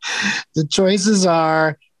 The choices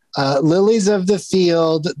are Lilies of the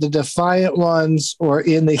Field, The Defiant Ones, or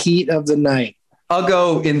In the Heat of the Night. I'll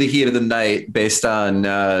go In the Heat of the Night based on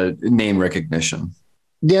name recognition.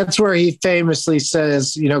 That's where he famously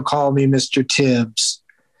says, "Call me Mr. Tibbs."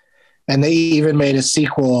 And they even made a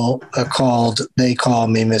sequel called They Call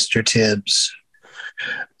Me Mr. Tibbs.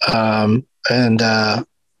 I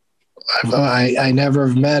never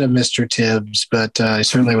have met a Mr. Tibbs, but I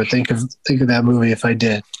certainly would think of that movie if I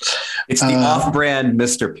did. It's the off-brand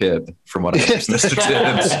Mr. Pibb, from what I understand. Mr.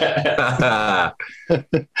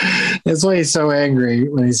 Tibbs. That's why he's so angry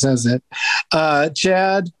when he says it.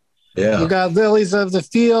 Chad, you got Lilies of the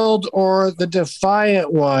Field or The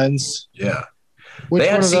Defiant Ones? Yeah. Which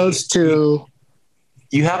one of those 2?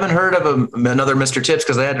 You haven't heard of another Mr. Tibbs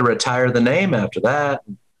because they had to retire the name after that.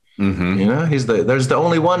 Mm-hmm. There's the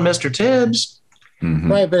only one Mr. Tibbs. Mm-hmm.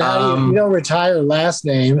 Right, but how do you don't retire last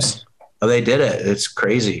names? Oh, they did it. It's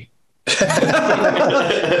crazy. It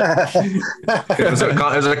was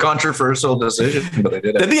a controversial decision, but they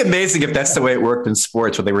did it. It'd be amazing if that's the way it worked in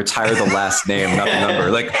sports, where they retire the last name, not the number.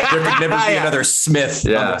 Like there could never be another Smith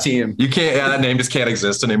on the team. You can't. Yeah, that name just can't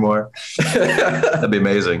exist anymore. That'd be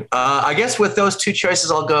amazing. I guess with those 2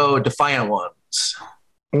 choices, I'll go Defiant Ones.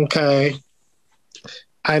 Okay.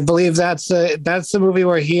 I believe that's the movie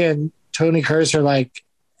where he and Tony Curtis are like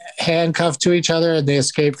handcuffed to each other and they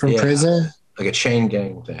escape from prison. Like a chain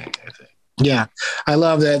gang thing, I think. Yeah, I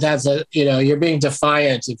love that. That's you're being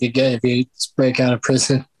defiant if you break out of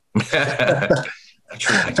prison. I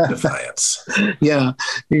try to defiance. Yeah,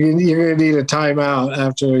 you're gonna need a timeout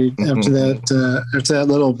after that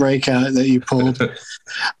little breakout that you pulled.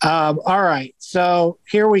 All right, so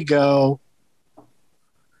here we go.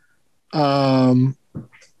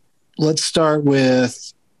 Let's start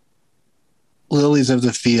with Lilies of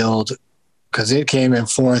the Field, because it came in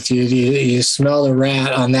fourth. You smell the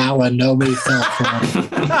rat on that one. Nobody fell for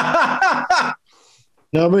it.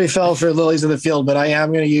 Nobody fell for Lilies of the Field, but I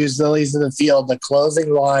am going to use Lilies of the Field. The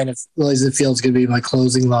closing line of Lilies of the Field is going to be my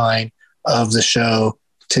closing line of the show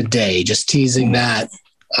today. Just teasing that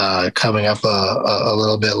coming up a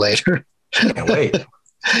little bit later. Can't wait.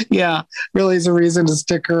 Yeah, really is a reason to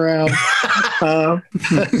stick around.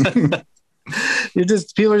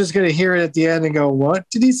 People are just going to hear it at the end and go, "What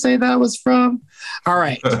did he say that was from?" All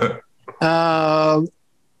right.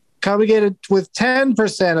 Coming in with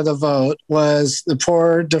 10% of the vote was the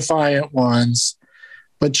Poor Defiant Ones.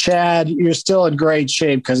 But Chad, you're still in great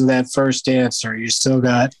shape because of that first answer. You're still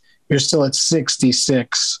at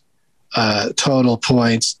 66 total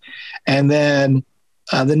points. And then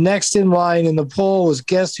the next in line in the poll was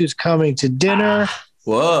Guess Who's Coming to Dinner.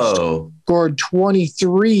 Whoa. Scored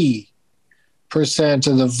 23%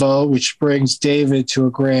 of the vote, which brings David to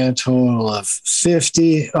a grand total of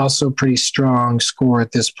 50. Also pretty strong score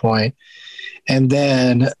at this point. And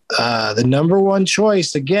then the number one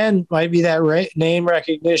choice, again, might be that name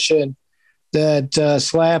recognition that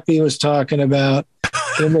Slappy was talking about.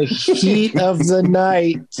 In the heat of the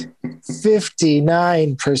night,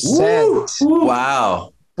 59%. Woo!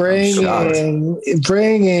 Wow. Bringing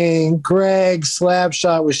Greg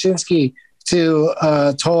Slapshot Wyshynski to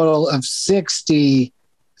a total of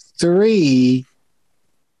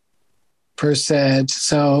 63%.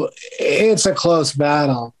 So it's a close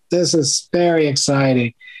battle. This is very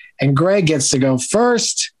exciting. And Greg gets to go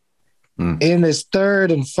first in this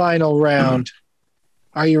third and final round.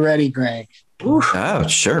 Are you ready, Greg? Oh,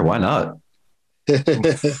 sure. Why not? What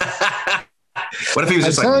if he was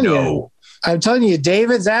just like, no? I'm telling you,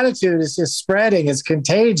 David's attitude is just spreading. It's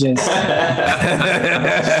contagious.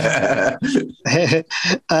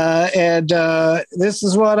 And this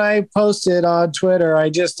is what I posted on Twitter.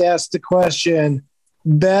 I just asked the question,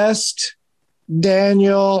 best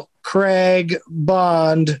Daniel Craig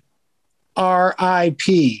Bond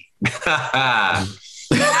R.I.P.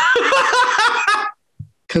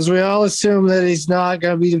 Because we all assume that he's not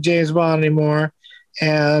going to be James Bond anymore.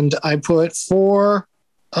 And I put 4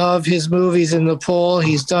 of his movies in the poll.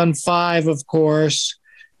 He's done 5, of course.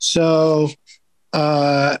 So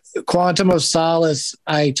Quantum of Solace,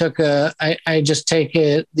 I just take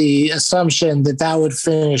it, the assumption that would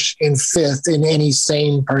finish in 5th in any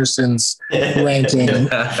sane person's ranking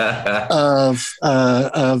of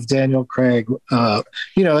Daniel Craig.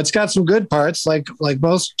 It's got some good parts, like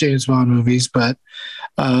most James Bond movies, but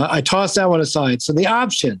I tossed that one aside. So the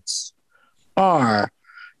options are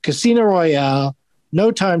Casino Royale,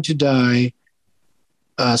 No Time to Die,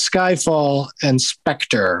 Skyfall, and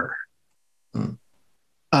Spectre.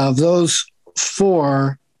 Of those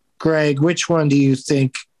 4, Greg, which one do you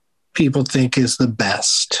think people think is the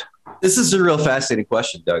best? This is a real fascinating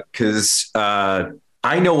question, Doug, because I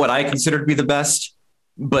know what I consider to be the best,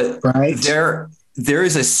 but there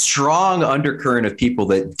is a strong undercurrent of people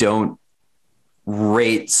that don't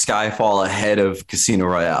rate Skyfall ahead of Casino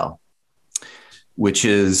Royale, which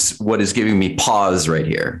is what is giving me pause right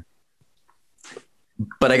here.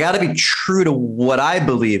 But I got to be true to what I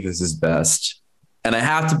believe is his best. And I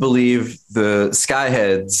have to believe the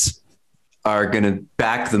Skyheads are going to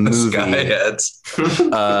back the movie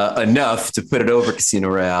enough to put it over Casino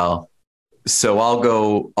Royale. So I'll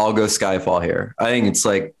go Skyfall here. I think it's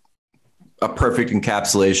like a perfect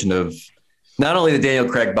encapsulation of not only the Daniel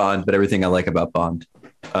Craig Bond, but everything I like about Bond.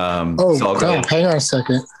 Hang on a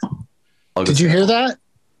second. Did you hear that?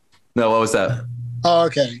 No, what was that? Oh,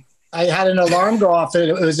 okay. I had an alarm go off.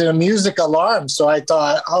 It was a music alarm, so I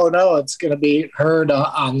thought, "Oh no, it's going to be heard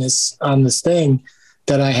on this thing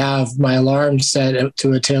that I have my alarm set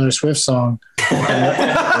to a Taylor Swift song."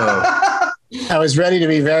 I was ready to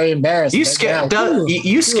be very embarrassed. You scared me.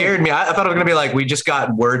 I thought it was going to be like, we just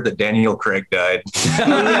got word that Daniel Craig died.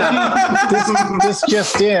 This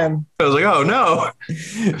just in. I was like, oh no.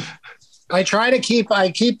 I try to keep the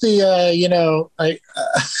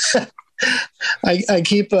I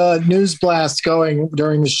keep news blasts going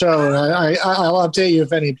during the show, and I'll update you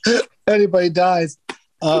if anybody dies.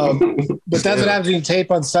 But that's what happens when you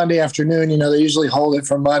tape on Sunday afternoon. They usually hold it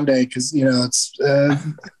for Monday because it's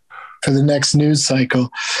for the next news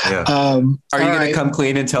cycle. Yeah. Are you going to come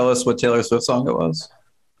clean and tell us what Taylor Swift song it was?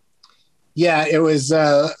 Yeah, it was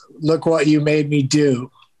Look What You Made Me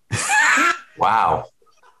Do. Wow.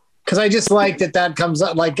 Because I just like that comes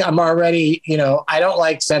up. Like I'm already, I don't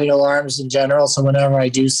like setting alarms in general. So whenever I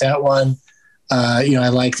do set one, I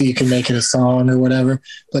like that you can make it a song or whatever.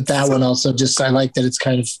 But that one also I like that it's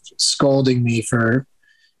kind of scolding me for,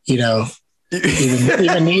 even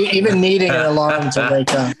needing an alarm to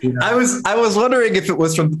wake up. I was wondering if it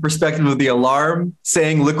was from the perspective of the alarm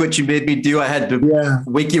saying, "Look what you made me do. I had to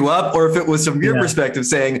wake you up," or if it was from your perspective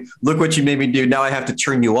saying, "Look what you made me do. Now I have to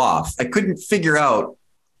turn you off." I couldn't figure out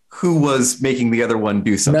who was making the other one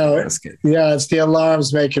do something. No, it's the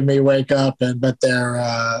alarms making me wake up, but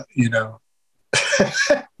they're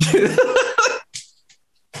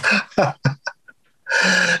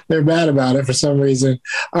they're bad about it for some reason.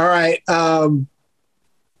 All right.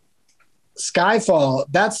 Skyfall.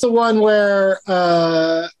 That's the one where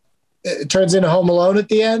it turns into Home Alone at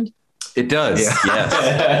the end. It does.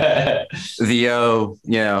 Yeah. Yes. The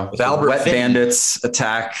wet bandits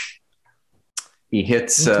attack. He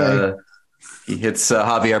hits Javier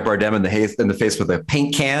Bardem in the face with a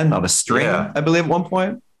paint can on a string, I believe, at one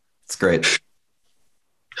point. It's great.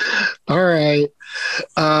 All right.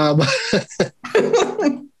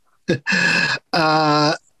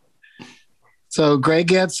 So Greg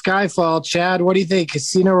gets Skyfall. Chad, what do you think?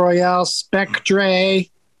 Casino Royale, Spectre,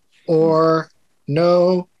 or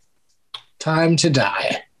No Time to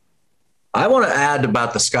Die? I want to add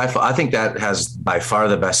about the Skyfall. I think that has by far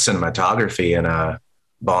the best cinematography in a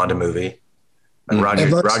Bond movie. And Roger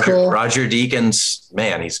Deakins,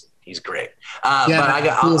 man, he's great. But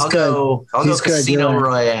I'll go Casino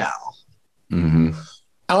Royale. Mm-hmm.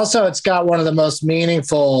 Also, it's got one of the most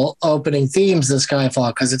meaningful opening themes of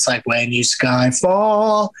Skyfall because it's like, when you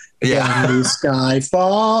skyfall, when you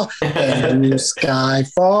skyfall, when you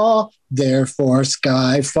skyfall, therefore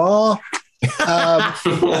skyfall.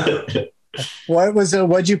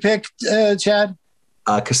 What'd you pick, Chad?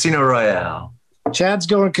 Casino Royale. Chad's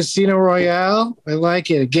going Casino Royale. I like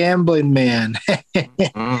it. A gambling man.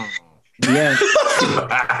 Yeah.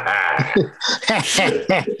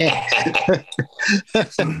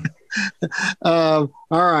 All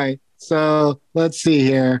right. So let's see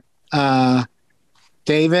here.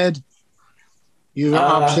 David, your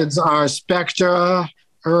options are Spectre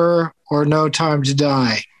or No Time to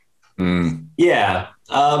Die. Yeah.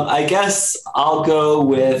 I guess I'll go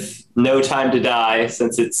with No Time to Die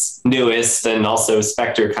since it's newest, and also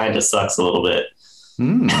Spectre kind of sucks a little bit.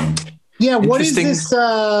 Yeah, what is this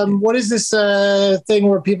thing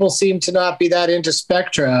where people seem to not be that into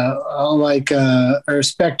Spectra, or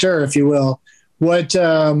Spectre, if you will? Why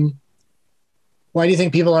do you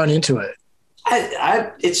think people aren't into it?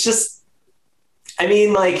 It's just,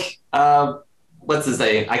 what's his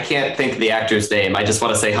name? I can't think of the actor's name. I just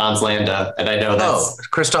want to say Hans Landa, and I know that's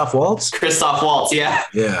Christoph Waltz. Christoph Waltz, yeah.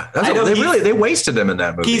 Yeah, they wasted him in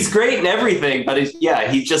that movie. He's great and everything, but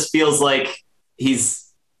he just feels like he's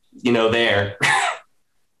there.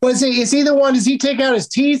 Is he the one? Does he take out his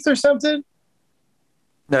teeth or something?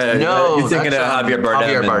 No, you're thinking of Javier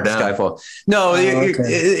Bardem. Skyfall. No,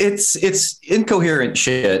 it's incoherent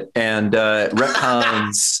shit, and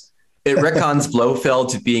retcons Blofeld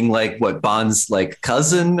to being like Bond's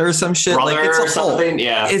cousin or some shit, brother it's or something.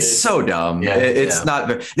 Yeah, it's so dumb. Yeah, it's not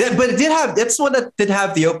very. But it did have. It's one that did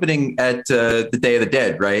have the opening at the Day of the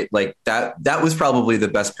Dead, right? Like that was probably the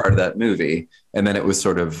best part of that movie, and then it was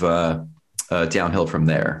sort of downhill from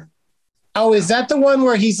there. Oh, is that the one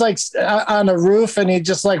where he's on a roof and he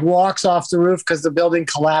just walks off the roof because the building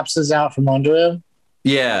collapses out from under him?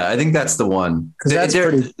 Yeah, I think that's the one. Because that's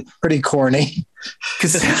pretty corny.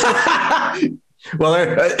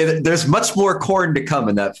 Well, there's much more corn to come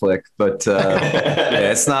in that flick, but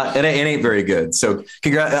it's not. It ain't very good. So,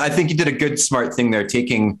 I think you did a good, smart thing there,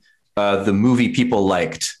 taking the movie people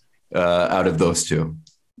liked out of those two.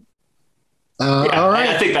 All right,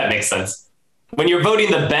 I think that makes sense. When you're voting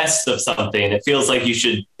the best of something, it feels like you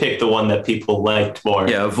should pick the one that people liked more.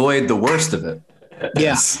 Yeah, avoid the worst of it.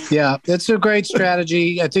 Yeah, that's a great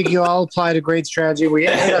strategy. I think you all applied a great strategy. We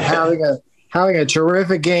ended up having a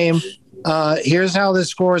terrific game. Here's how the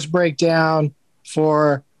scores break down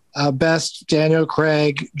for best Daniel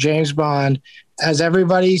Craig, James Bond. As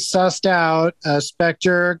everybody sussed out,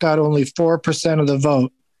 Spectre got only 4% of the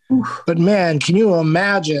vote. But man, can you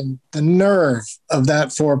imagine the nerve of that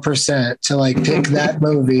 4% to pick that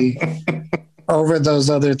movie over those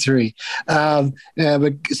other three? But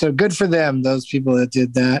so good for them, those people that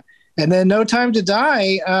did that. And then No Time to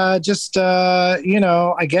Die, I guess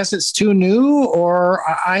it's too new, or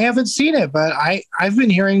I haven't seen it, but I've been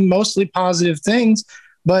hearing mostly positive things.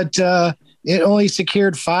 but it only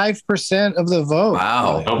secured 5% of the vote.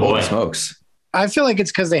 Wow. Oh, boy. Holy smokes. I feel like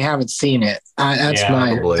it's because they haven't seen it.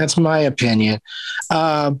 That's my opinion.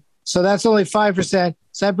 So that's only 5%.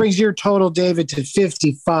 So that brings your total, David, to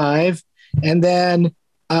 55. And then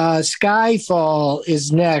Skyfall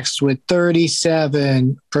is next with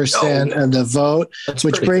 37% of the vote,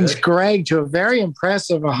 which brings Greg to a very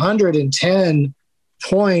impressive 110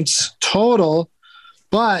 points total.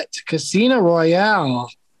 But Casino Royale,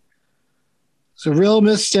 it's a real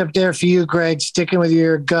misstep there for you, Greg, sticking with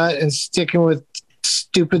your gut and sticking with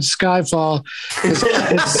stupid Skyfall.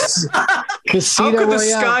 It's Casino How could Royale. the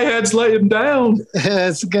Sky heads let him down?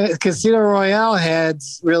 Casino Royale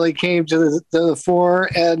heads really came to the fore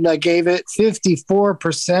and gave it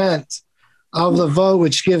 54% of the vote,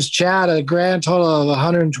 which gives Chad a grand total of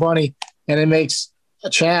 120, and it makes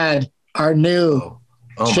Chad our new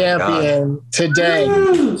champion today.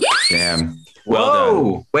 Damn. Well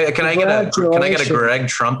done. Wait, can I get a Greg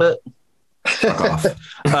trumpet? Fuck off.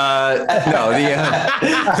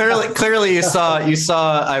 Clearly you saw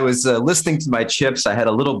I was listening to my chips. I had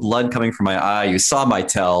a little blood coming from my eye. You saw my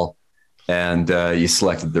tell, and you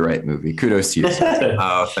selected the right movie. Kudos to you.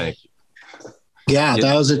 Oh, thank you. Yeah,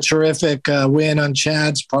 that was a terrific win on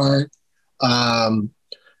Chad's part.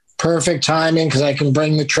 Perfect timing because I can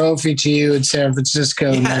bring the trophy to you in San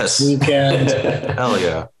Francisco next weekend. Hell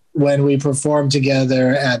yeah. When we perform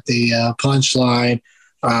together at the Punchline.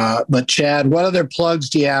 But Chad, what other plugs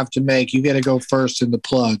do you have to make? You got to go first in the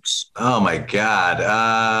plugs. Oh my God.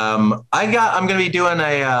 I'm going to be doing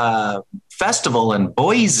a festival in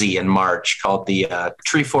Boise in March called the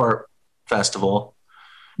Treefort Festival.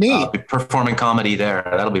 Neat. I'll be performing comedy there.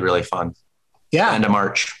 That'll be really fun. Yeah. End of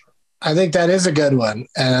March. I think that is a good one.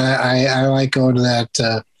 And I like going to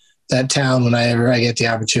that town whenever I get the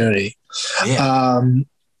opportunity. Yeah.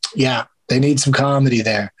 Yeah. They need some comedy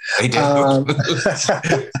there. They do. The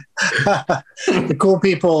cool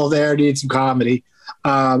people there need some comedy.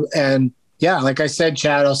 And yeah, like I said,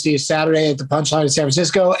 Chad, I'll see you Saturday at the Punchline in San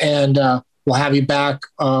Francisco, and we'll have you back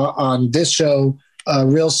on this show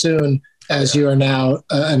real soon as you are now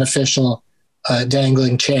an official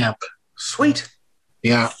dangling champ. Sweet.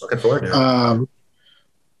 Yeah. Looking forward to it.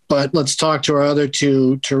 But let's talk to our other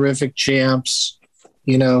two terrific champs.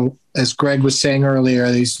 You know, as Greg was saying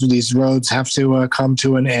earlier, these roads have to come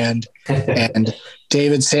to an end. And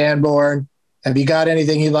David Sanborn, have you got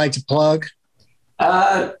anything you'd like to plug?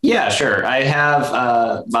 Yeah, sure. I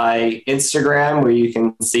have my Instagram where you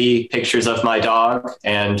can see pictures of my dog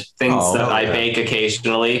and things that I bake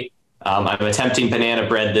occasionally. I'm attempting banana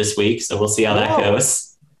bread this week, so we'll see how that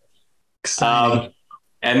goes.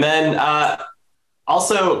 And then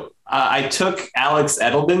also I took Alex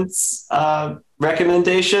Edelman's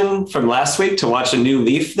recommendation from last week to watch A New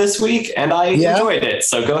Leaf this week, and I enjoyed it.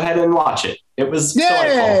 So go ahead and watch it. It was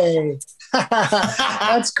delightful.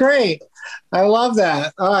 That's great. I love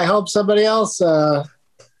that. I hope somebody else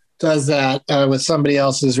does that with somebody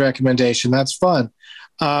else's recommendation. That's fun.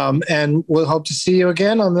 And we'll hope to see you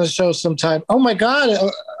again on this show sometime. Oh my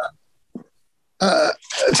God.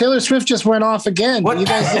 Taylor Swift just went off again. What? You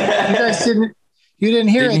guys didn't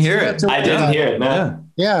hear it. I didn't hear it. No.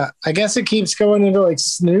 Yeah. I guess it keeps going into like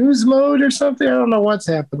snooze mode or something. I don't know what's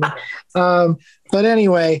happening. But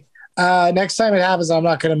anyway, next time it happens, I'm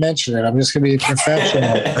not going to mention it. I'm just going to be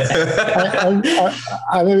professional. I'm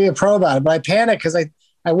going to be a pro about it, but I panic because I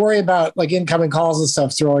worry about like incoming calls and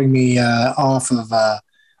stuff throwing me off of a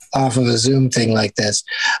Zoom thing like this.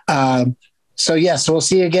 So yes, we'll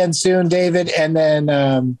see you again soon, David. And then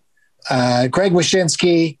Greg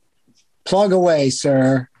Wyshynski, plug away,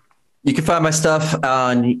 sir. You can find my stuff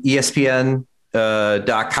on ESPN.com.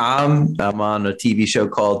 I'm on a TV show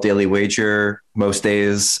called Daily Wager most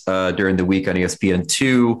days during the week on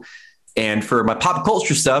ESPN2. And for my pop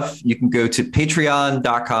culture stuff, you can go to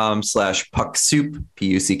patreon.com/pucksoup,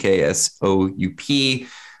 PUCKSOUP.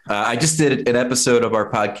 I just did an episode of our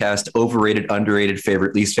podcast, Overrated, Underrated,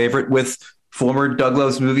 Favorite, Least Favorite, with former Doug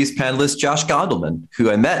Loves Movies panelist Josh Gondelman,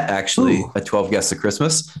 who I met actually at 12 Guests of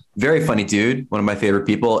Christmas. Very funny dude, one of my favorite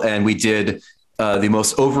people. And we did the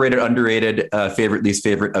most overrated, underrated, favorite, least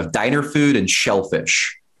favorite of diner food and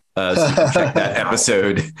shellfish. So you can check that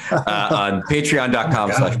episode on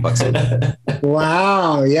patreon.com/pucksoup.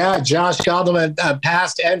 Wow. Yeah. Josh Gondelman,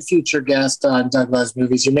 past and future guest on Doug Loves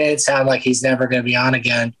Movies. You made it sound like he's never going to be on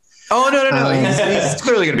again. Oh, no. He's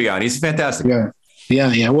clearly going to be on. He's fantastic.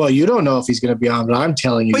 Yeah. Well, you don't know if he's going to be on, but I'm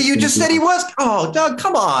telling you. But you just said he was. Oh, Doug,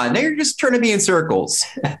 come on. Now you're just turning me in circles.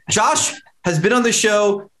 Josh has been on the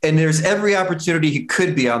show, and there's every opportunity he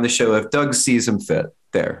could be on the show if Doug sees him fit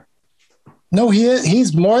there. No,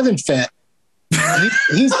 he's more than fit.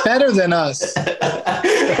 He's better than us.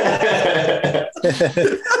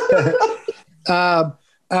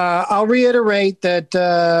 I'll reiterate that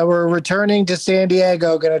we're returning to San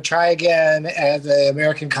Diego, going to try again at the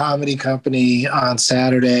American Comedy Company on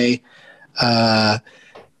Saturday, February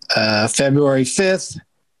 5th.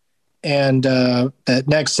 And that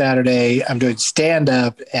next Saturday, I'm doing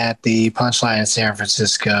stand-up at the Punchline in San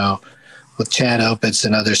Francisco with Chad Opitz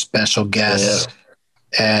and other special guests.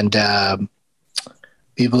 Yeah. And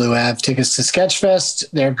people who have tickets to Sketchfest,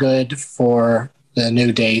 they're good for the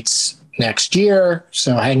new dates next year.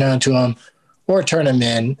 So hang on to them or turn them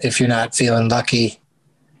in if you're not feeling lucky.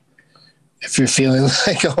 If you're feeling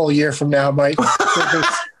like a whole year from now,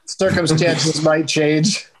 circumstances might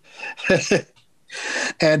change.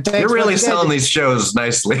 And you're really selling these shows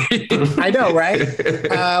nicely. I know, right?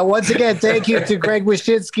 Once again, thank you to Greg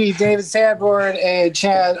Wyshynski, David Sanborn, and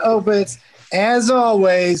Chad Opitz. As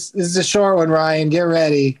always, this is a short one, Ryan. Get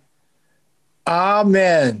ready.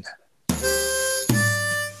 Amen.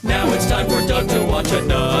 Now it's time for Doug to watch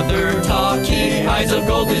another talkie. Eyes of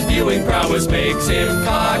gold, his viewing prowess makes him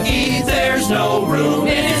cocky. There's no room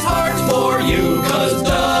in his heart for you, 'cause